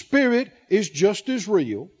acknowledge spirit is just as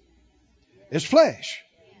real as flesh?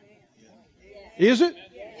 Is it?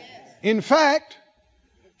 In fact,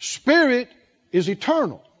 spirit is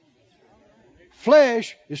eternal.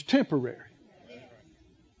 Flesh is temporary.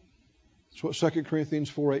 That's what 2 Corinthians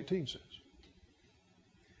 4:18 says.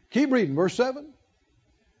 Keep reading, verse 7.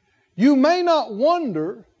 You may not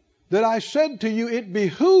wonder that I said to you, it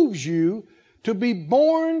behooves you to be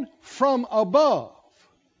born from above,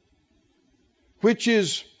 which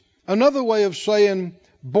is another way of saying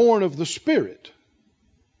born of the Spirit,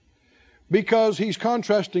 because he's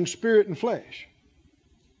contrasting spirit and flesh.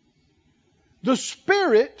 The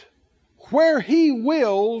Spirit, where he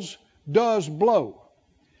wills, does blow.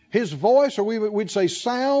 His voice, or we'd say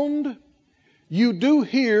sound, you do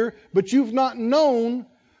hear, but you've not known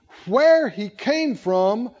where he came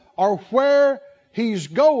from or where he's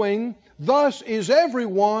going. Thus is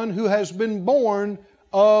everyone who has been born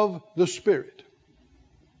of the Spirit.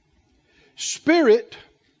 Spirit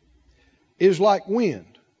is like wind.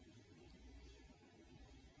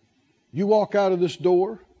 You walk out of this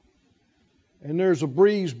door and there's a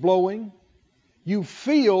breeze blowing. You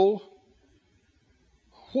feel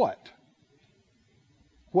what?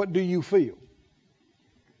 What do you feel?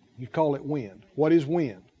 You call it wind. What is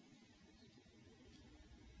wind?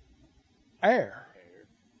 Air.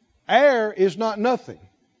 Air is not nothing.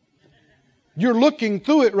 You're looking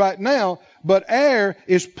through it right now, but air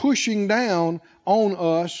is pushing down on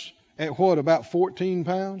us at what, about 14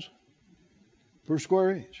 pounds per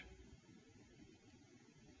square inch?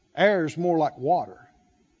 Air is more like water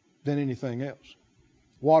than anything else.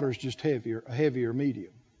 Water is just heavier, a heavier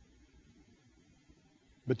medium.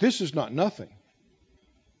 But this is not nothing.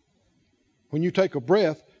 When you take a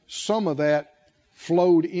breath, some of that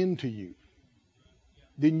flowed into you.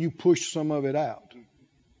 Then you push some of it out.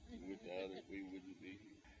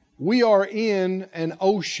 We are in an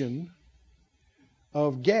ocean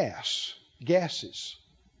of gases.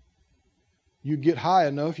 You get high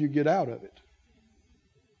enough, you get out of it.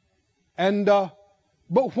 And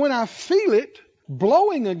but when I feel it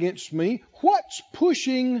blowing against me, what's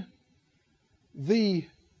pushing the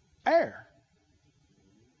air?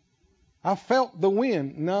 I felt the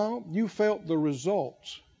wind. No, you felt the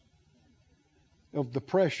results of the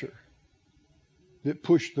pressure that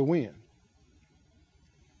pushed the wind.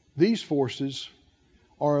 These forces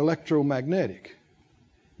are electromagnetic.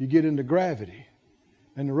 You get into gravity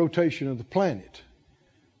and the rotation of the planet.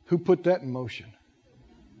 Who put that in motion?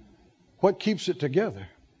 What keeps it together?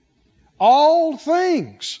 All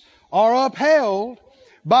things are upheld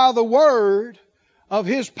by the word of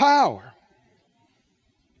His power.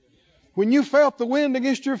 When you felt the wind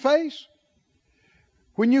against your face,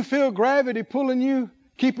 when you feel gravity pulling you,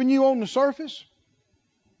 keeping you on the surface,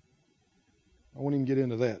 I won't even get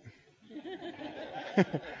into that.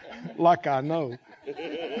 Like I know.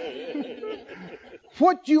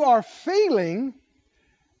 What you are feeling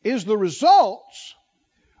is the results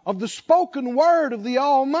of the spoken word of the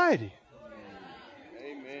Almighty.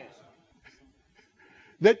 Amen.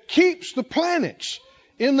 That keeps the planets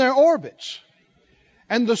in their orbits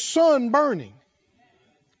and the sun burning.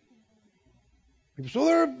 People say,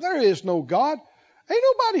 well, there is no God. Ain't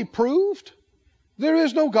nobody proved there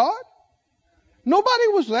is no God. Nobody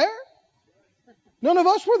was there. None of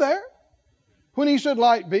us were there when He said,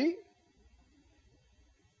 light be.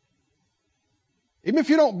 Even if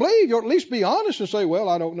you don't believe, you'll at least be honest and say, well,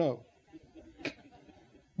 I don't know.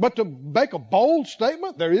 But to make a bold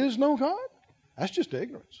statement, there is no God, that's just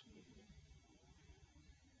ignorance.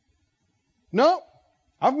 No,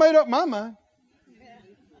 I've made up my mind.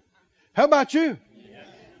 How about you?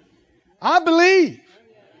 I believe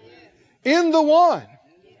in the one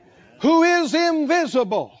who is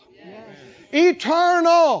invisible,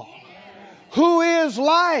 eternal, who is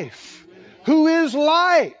life, who is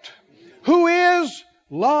light, who is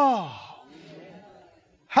love.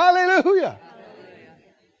 Hallelujah.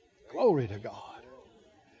 Glory to God.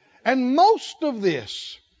 And most of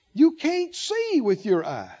this you can't see with your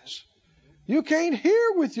eyes. You can't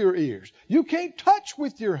hear with your ears. You can't touch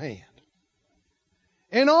with your hand.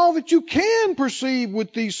 And all that you can perceive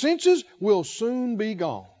with these senses will soon be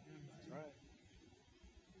gone.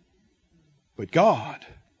 But God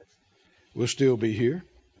will still be here.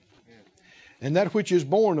 And that which is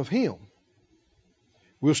born of Him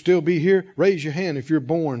will still be here. Raise your hand if you're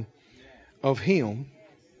born of Him.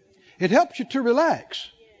 It helps you to relax.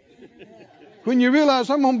 When you realize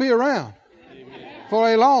I'm going to be around for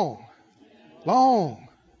a long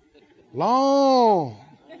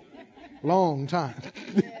time.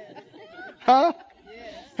 Huh?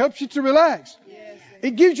 Helps you to relax.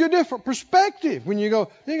 It gives you a different perspective when you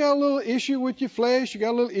got a little issue with your flesh, you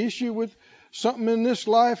got a little issue with something in this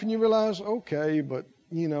life, and you realize, okay, but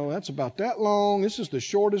that's about that long. This is the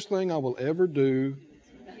shortest thing I will ever do.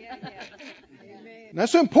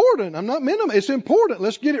 That's important. I'm not minimum. It's important.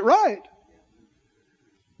 Let's get it right.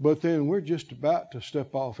 But then we're just about to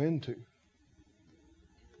step off into.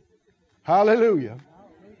 Hallelujah.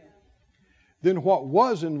 Then what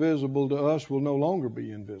was invisible to us will no longer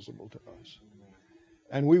be invisible to us.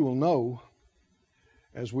 And we will know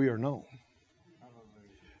as we are known.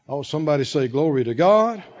 Oh, somebody say glory to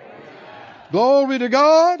God. Glory to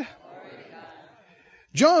God.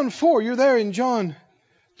 John 4, you're there in John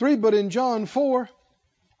 3, but in John 4,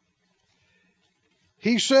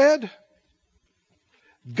 he said,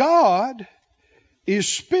 God is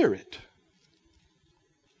spirit.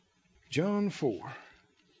 John 4.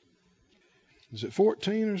 Is it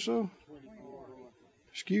 14 or so?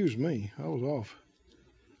 Excuse me, I was off.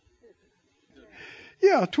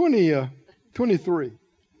 Yeah, 23.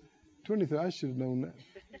 23, I should have known that.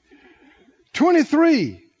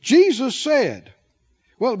 23, Jesus said,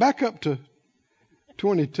 well, back up to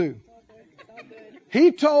 22.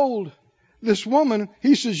 He told this woman,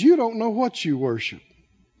 he says, you don't know what you worship.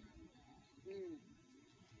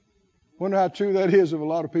 Wonder how true that is of a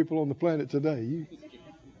lot of people on the planet today.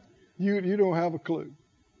 You don't have a clue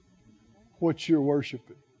what you're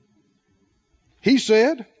worshiping. He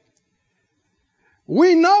said,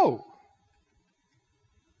 we know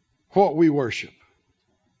what we worship.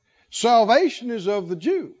 Salvation is of the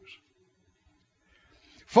Jews.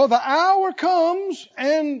 For the hour comes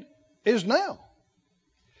and is now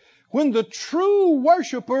when the true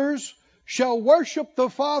worshipers shall worship the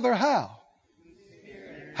Father how?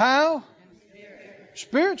 Spirit. How? Spirit.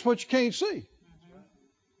 Spirit's what you can't see.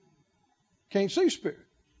 Can't see spirit.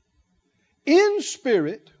 In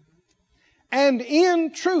spirit and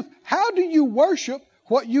in truth. How do you worship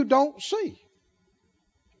what you don't see?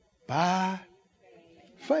 By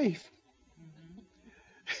faith.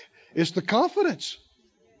 It's the confidence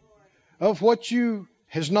of what you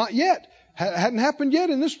has not yet, hadn't happened yet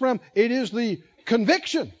in this realm. It is the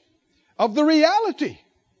conviction of the reality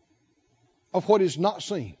of what is not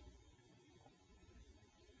seen.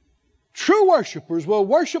 True worshipers will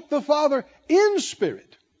worship the Father in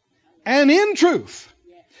spirit and in truth.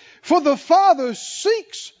 For the Father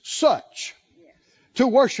seeks such to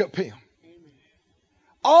worship Him.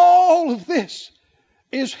 All of this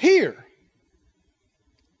is here.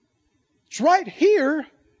 It's right here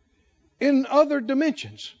in other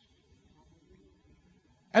dimensions.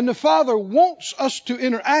 And the Father wants us to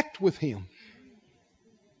interact with Him.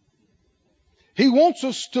 He wants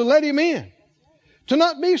us to let Him in. To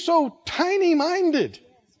not be so tiny-minded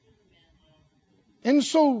and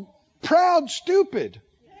so proud, stupid.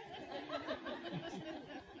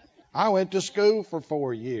 I went to school for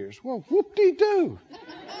 4 years. Well, whoop-de-doo.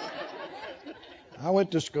 I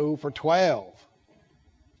went to school for 12.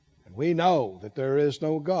 And we know that there is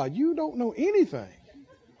no God. You don't know anything.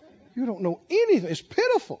 You don't know anything. It's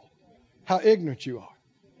pitiful how ignorant you are.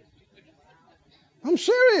 I'm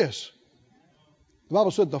serious. The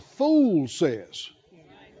Bible said the fool says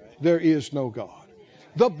there is no God.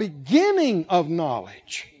 The beginning of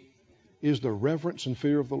knowledge is the reverence and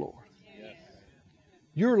fear of the Lord.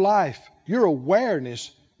 Your life, your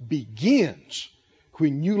awareness begins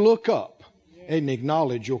when you look up and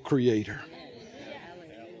acknowledge your Creator.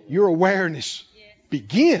 Your awareness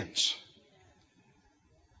begins.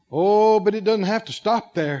 Oh, but it doesn't have to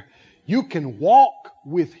stop there. You can walk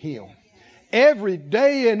with Him every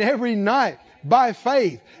day and every night by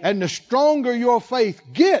faith. And the stronger your faith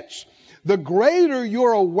gets, the greater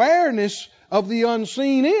your awareness of the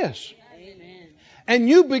unseen is. Amen. And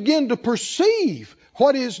you begin to perceive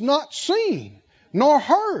what is not seen, nor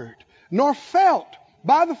heard, nor felt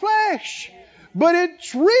by the flesh. But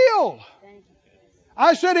it's real.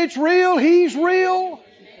 I said it's real. He's real.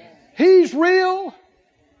 He's real.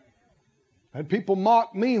 And people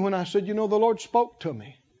mocked me when I said, the Lord spoke to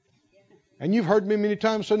me. And you've heard me many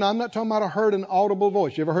times say, no, I'm not talking about I heard an audible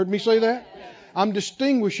voice. You ever heard me say that? I'm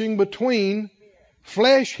distinguishing between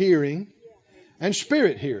flesh hearing and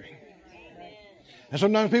spirit hearing. And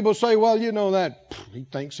sometimes people say, well, that he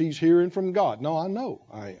thinks he's hearing from God. No, I know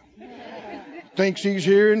I am. Thinks he's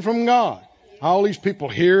hearing from God. All these people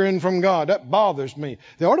hearing from God. That bothers me.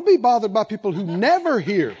 They ought to be bothered by people who never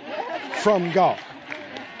hear from God.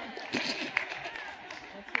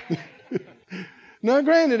 Now,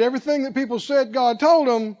 granted, everything that people said God told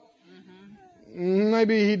them,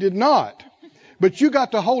 maybe He did not. But you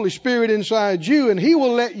got the Holy Spirit inside you, and He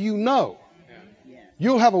will let you know.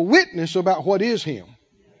 You'll have a witness about what is Him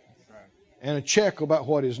and a check about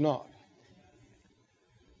what is not.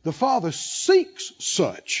 The Father seeks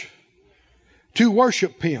such to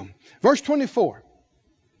worship Him. Verse 24.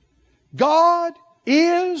 God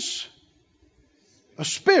is a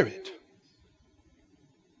spirit.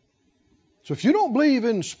 So if you don't believe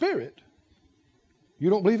in spirit, you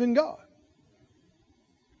don't believe in God.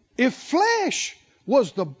 If flesh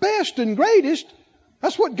was the best and greatest,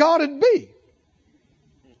 that's what God would be.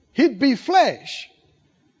 He'd be flesh.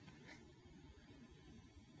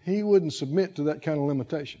 He wouldn't submit to that kind of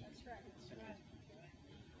limitation.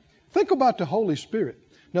 Think about the Holy Spirit.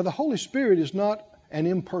 Now, the Holy Spirit is not an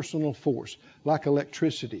impersonal force like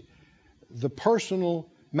electricity. The personal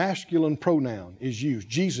masculine pronoun is used,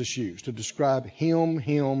 Jesus used, to describe him,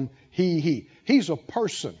 he. He's a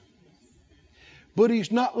person. But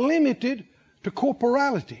He's not limited to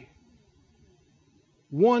corporality,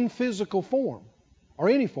 one physical form or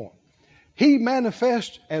any form. He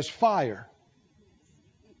manifests as fire.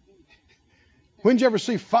 When did you ever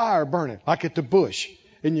see fire burning, like at the bush,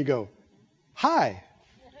 and you go, hi?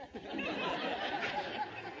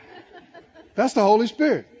 That's the Holy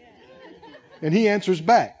Spirit. And He answers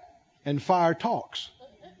back, and fire talks.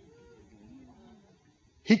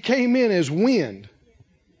 He came in as wind.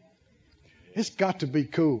 It's got to be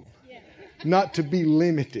cool not to be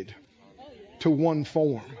limited to one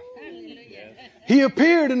form. He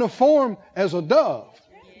appeared in a form as a dove.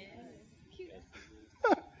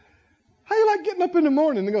 How you like getting up in the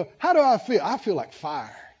morning and go, how do I feel? I feel like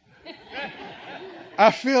fire.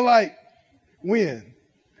 I feel like wind.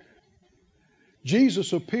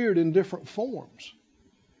 Jesus appeared in different forms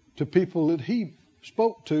to people that He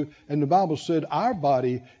spoke to, and the Bible said our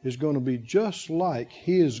body is going to be just like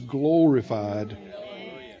His glorified,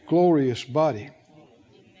 glorious body.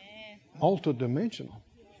 Multidimensional.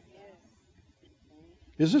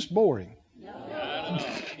 Is this boring?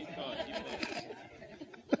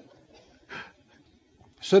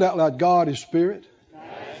 Said out loud, God is spirit.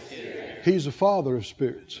 He's the Father of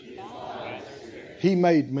spirits. He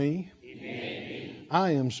made me.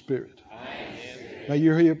 I am spirit. Now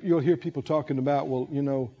you'll hear people talking about, well, you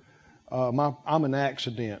know, I'm an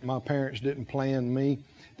accident. My parents didn't plan me.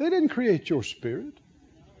 They didn't create your spirit.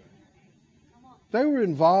 They were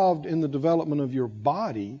involved in the development of your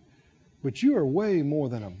body, but you are way more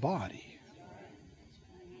than a body.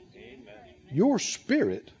 Your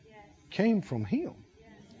spirit came from Him.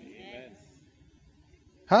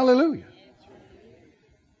 Hallelujah.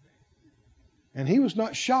 And He was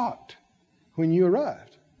not shocked when you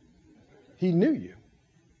arrived. He knew you.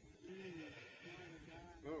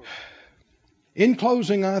 In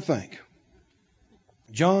closing, I think,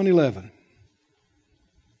 John 11.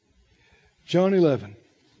 John 11.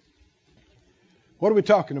 What are we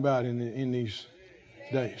talking about in these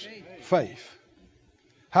days? Faith.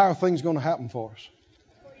 How are things going to happen for us?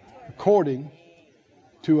 According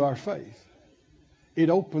to our faith. It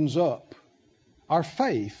opens up. Our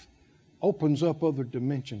faith opens up other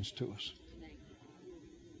dimensions to us.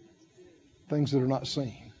 Things that are not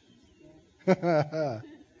seen.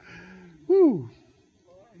 Woo.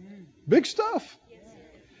 Big stuff.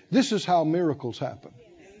 This is how miracles happen.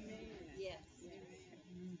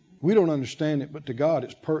 We don't understand it, but to God,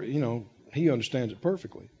 it's He understands it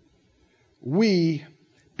perfectly. We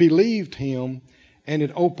believed Him, and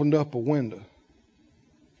it opened up a window.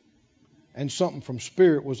 And something from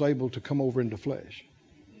spirit was able to come over into flesh.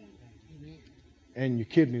 And your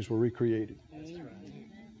kidneys were recreated.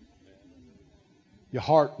 Your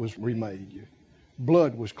heart was remade. Your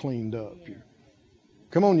blood was cleaned up.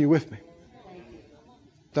 Come on, you with me?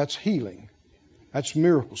 That's healing. That's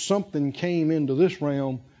miracle. Something came into this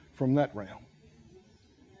realm from that realm.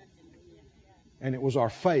 And it was our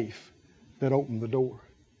faith that opened the door.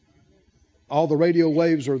 All the radio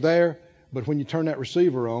waves are there, but when you turn that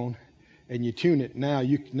receiver on and you tune it, now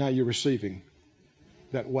you're receiving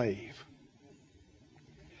that wave.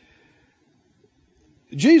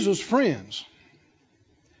 Jesus' friends,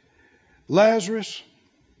 Lazarus,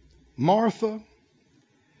 Martha,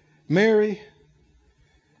 Mary,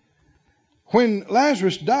 when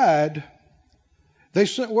Lazarus died, they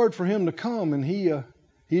sent word for him to come, and he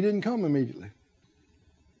didn't come immediately.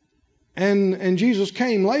 And Jesus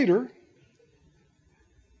came later,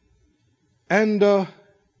 and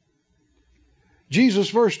Jesus,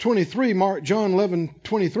 verse 23, John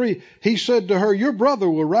 11:23, He said to her, your brother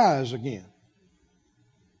will rise again.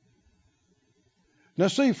 Now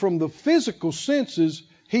see, from the physical senses,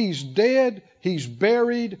 He's dead. He's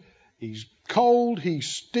buried. He's cold. He's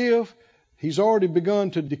stiff. He's already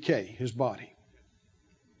begun to decay, his body.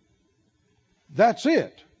 That's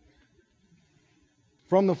it.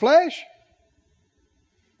 From the flesh,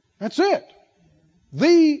 that's it.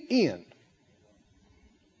 The end.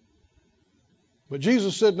 But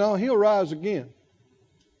Jesus said, no, he'll rise again.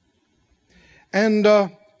 And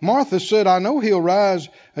Martha said, I know he'll rise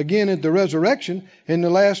again at the resurrection in the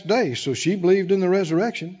last day. So she believed in the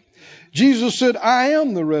resurrection. Jesus said, I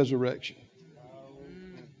am the resurrection.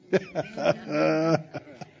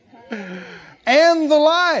 And the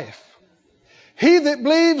life. He that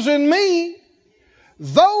believes in me,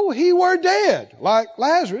 though he were dead, like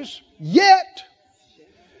Lazarus, yet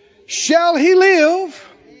shall he live.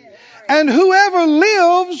 And whoever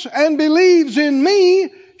lives and believes in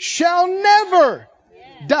me shall never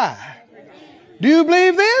die. Do you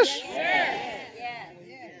believe this?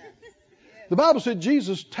 The Bible said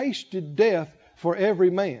Jesus tasted death for every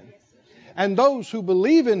man. And those who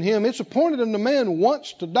believe in him, it's appointed unto man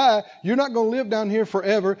once to die. You're not going to live down here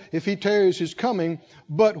forever if he tarries his coming.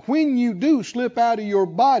 But when you do slip out of your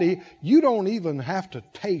body, you don't even have to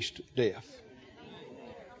taste death.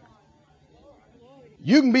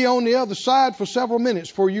 You can be on the other side for several minutes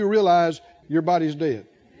before you realize your body's dead.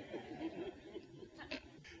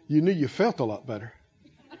 You knew you felt a lot better.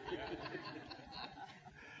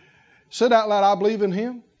 Said out loud, I believe in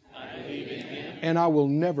him. I believe in him. And I will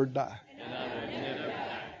never die.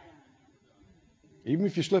 Even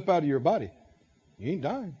if you slip out of your body, you ain't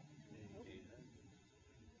dying.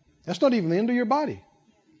 That's not even the end of your body.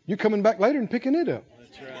 You're coming back later and picking it up.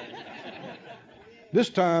 That's right. This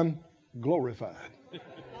time, glorified.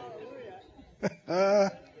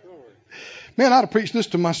 Man, I ought to preach this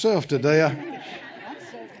to myself today.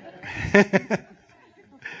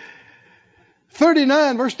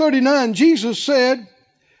 39, verse 39, Jesus said,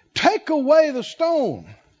 take away the stone.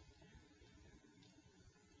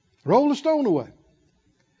 Roll the stone away.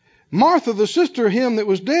 Martha, the sister of him that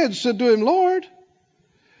was dead, said to him, Lord,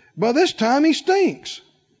 by this time he stinks.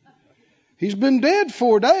 He's been dead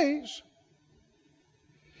 4 days.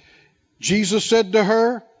 Jesus said to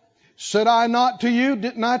her, said I not to you,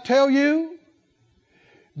 didn't I tell you,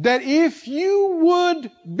 that if you would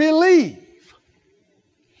believe,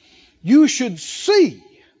 you should see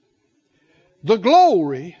the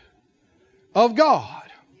glory of God.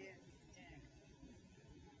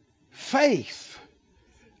 Faith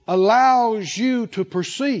allows you to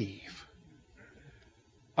perceive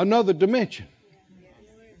another dimension.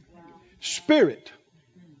 Spirit.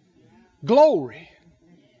 Glory.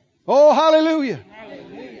 Oh, hallelujah.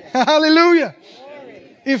 Hallelujah.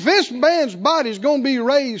 If this man's body is going to be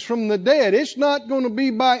raised from the dead, it's not going to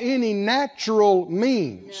be by any natural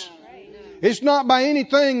means. It's not by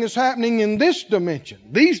anything that's happening in this dimension,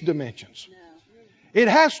 these dimensions. It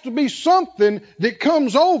has to be something that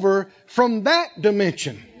comes over from that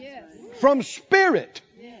dimension, from spirit,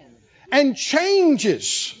 and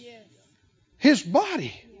changes his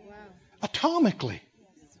body atomically.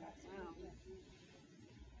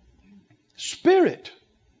 Spirit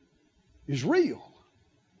is real.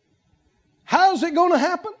 How's it going to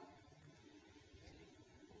happen?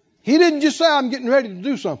 He didn't just say, I'm getting ready to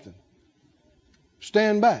do something.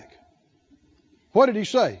 Stand back. What did he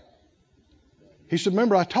say? He said,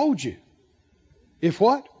 remember I told you. If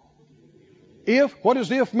what? What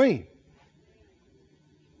does if mean?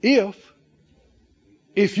 If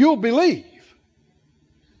you'll believe,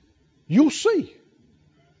 you'll see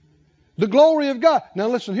the glory of God. Now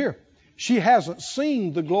listen here. She hasn't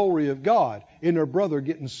seen the glory of God in her brother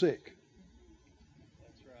getting sick.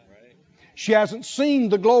 She hasn't seen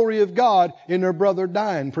the glory of God in her brother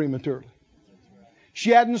dying prematurely.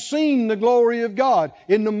 She hadn't seen the glory of God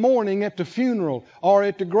in the mourning at the funeral or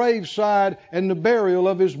at the graveside and the burial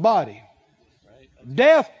of his body.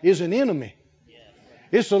 Death is an enemy.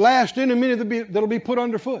 It's the last enemy that'll be put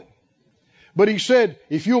underfoot. But he said,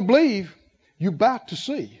 if you'll believe, you're about to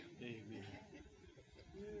see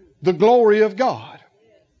the glory of God.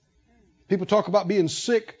 People talk about being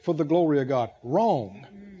sick for the glory of God. Wrong.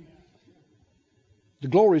 The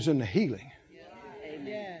glory is in the healing.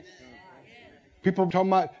 People are talking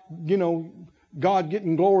about, God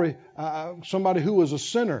getting glory. Somebody who was a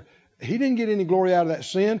sinner, he didn't get any glory out of that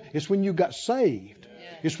sin. It's when you got saved.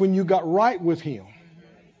 It's when you got right with him.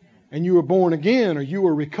 And you were born again or you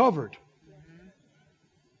were recovered.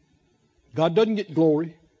 God doesn't get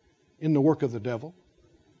glory in the work of the devil.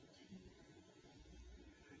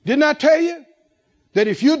 Didn't I tell you that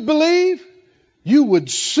if you'd believe, you would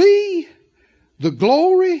see the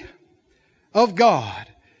glory of God?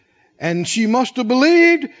 And she must have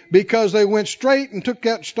believed, because they went straight and took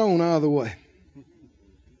that stone out of the way.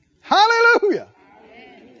 Hallelujah.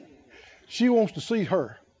 She wants to see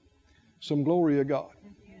her some glory of God.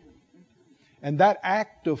 And that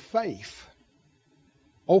act of faith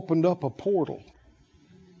opened up a portal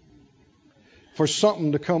for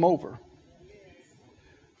something to come over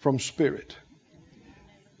from spirit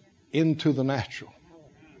into the natural.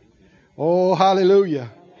 Oh, hallelujah.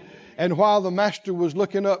 And while the master was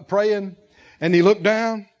looking up praying, and he looked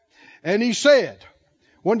down and he said,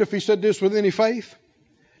 wonder if he said this with any faith?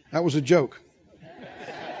 That was a joke.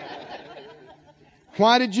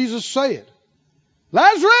 Why did Jesus say it?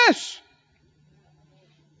 Lazarus,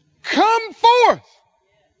 come forth.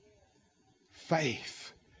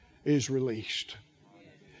 Faith is released.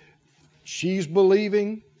 She's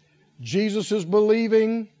believing. Jesus is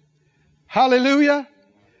believing. Hallelujah.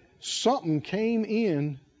 Something came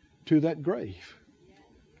in to that grave.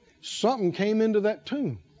 Something came into that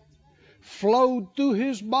tomb. Flowed through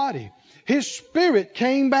his body. His spirit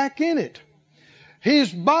came back in it.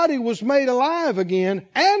 His body was made alive again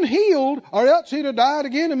and healed, or else he'd have died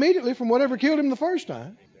again immediately from whatever killed him the first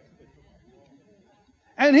time.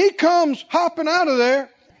 And he comes hopping out of there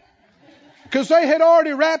because they had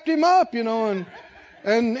already wrapped him up, and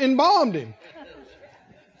embalmed him.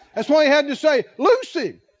 That's why he had to say, loose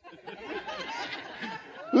him.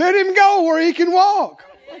 Let him go where he can walk.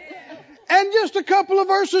 And just a couple of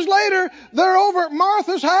verses later, they're over at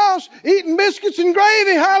Martha's house eating biscuits and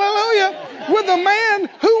gravy, hallelujah, with a man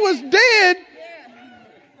who was dead.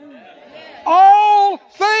 All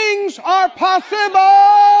things are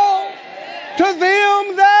possible to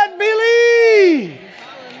them that believe.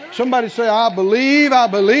 Somebody say, I believe, I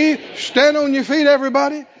believe. Stand on your feet,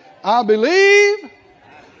 everybody. I believe,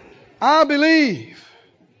 I believe.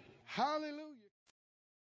 Hallelujah.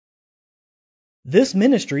 This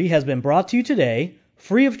ministry has been brought to you today,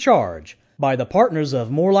 free of charge, by the partners of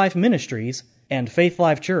More Life Ministries and Faith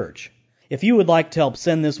Life Church. If you would like to help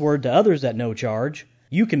send this word to others at no charge,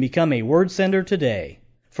 you can become a word sender today.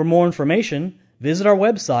 For more information, visit our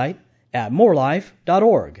website at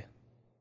morelife.org.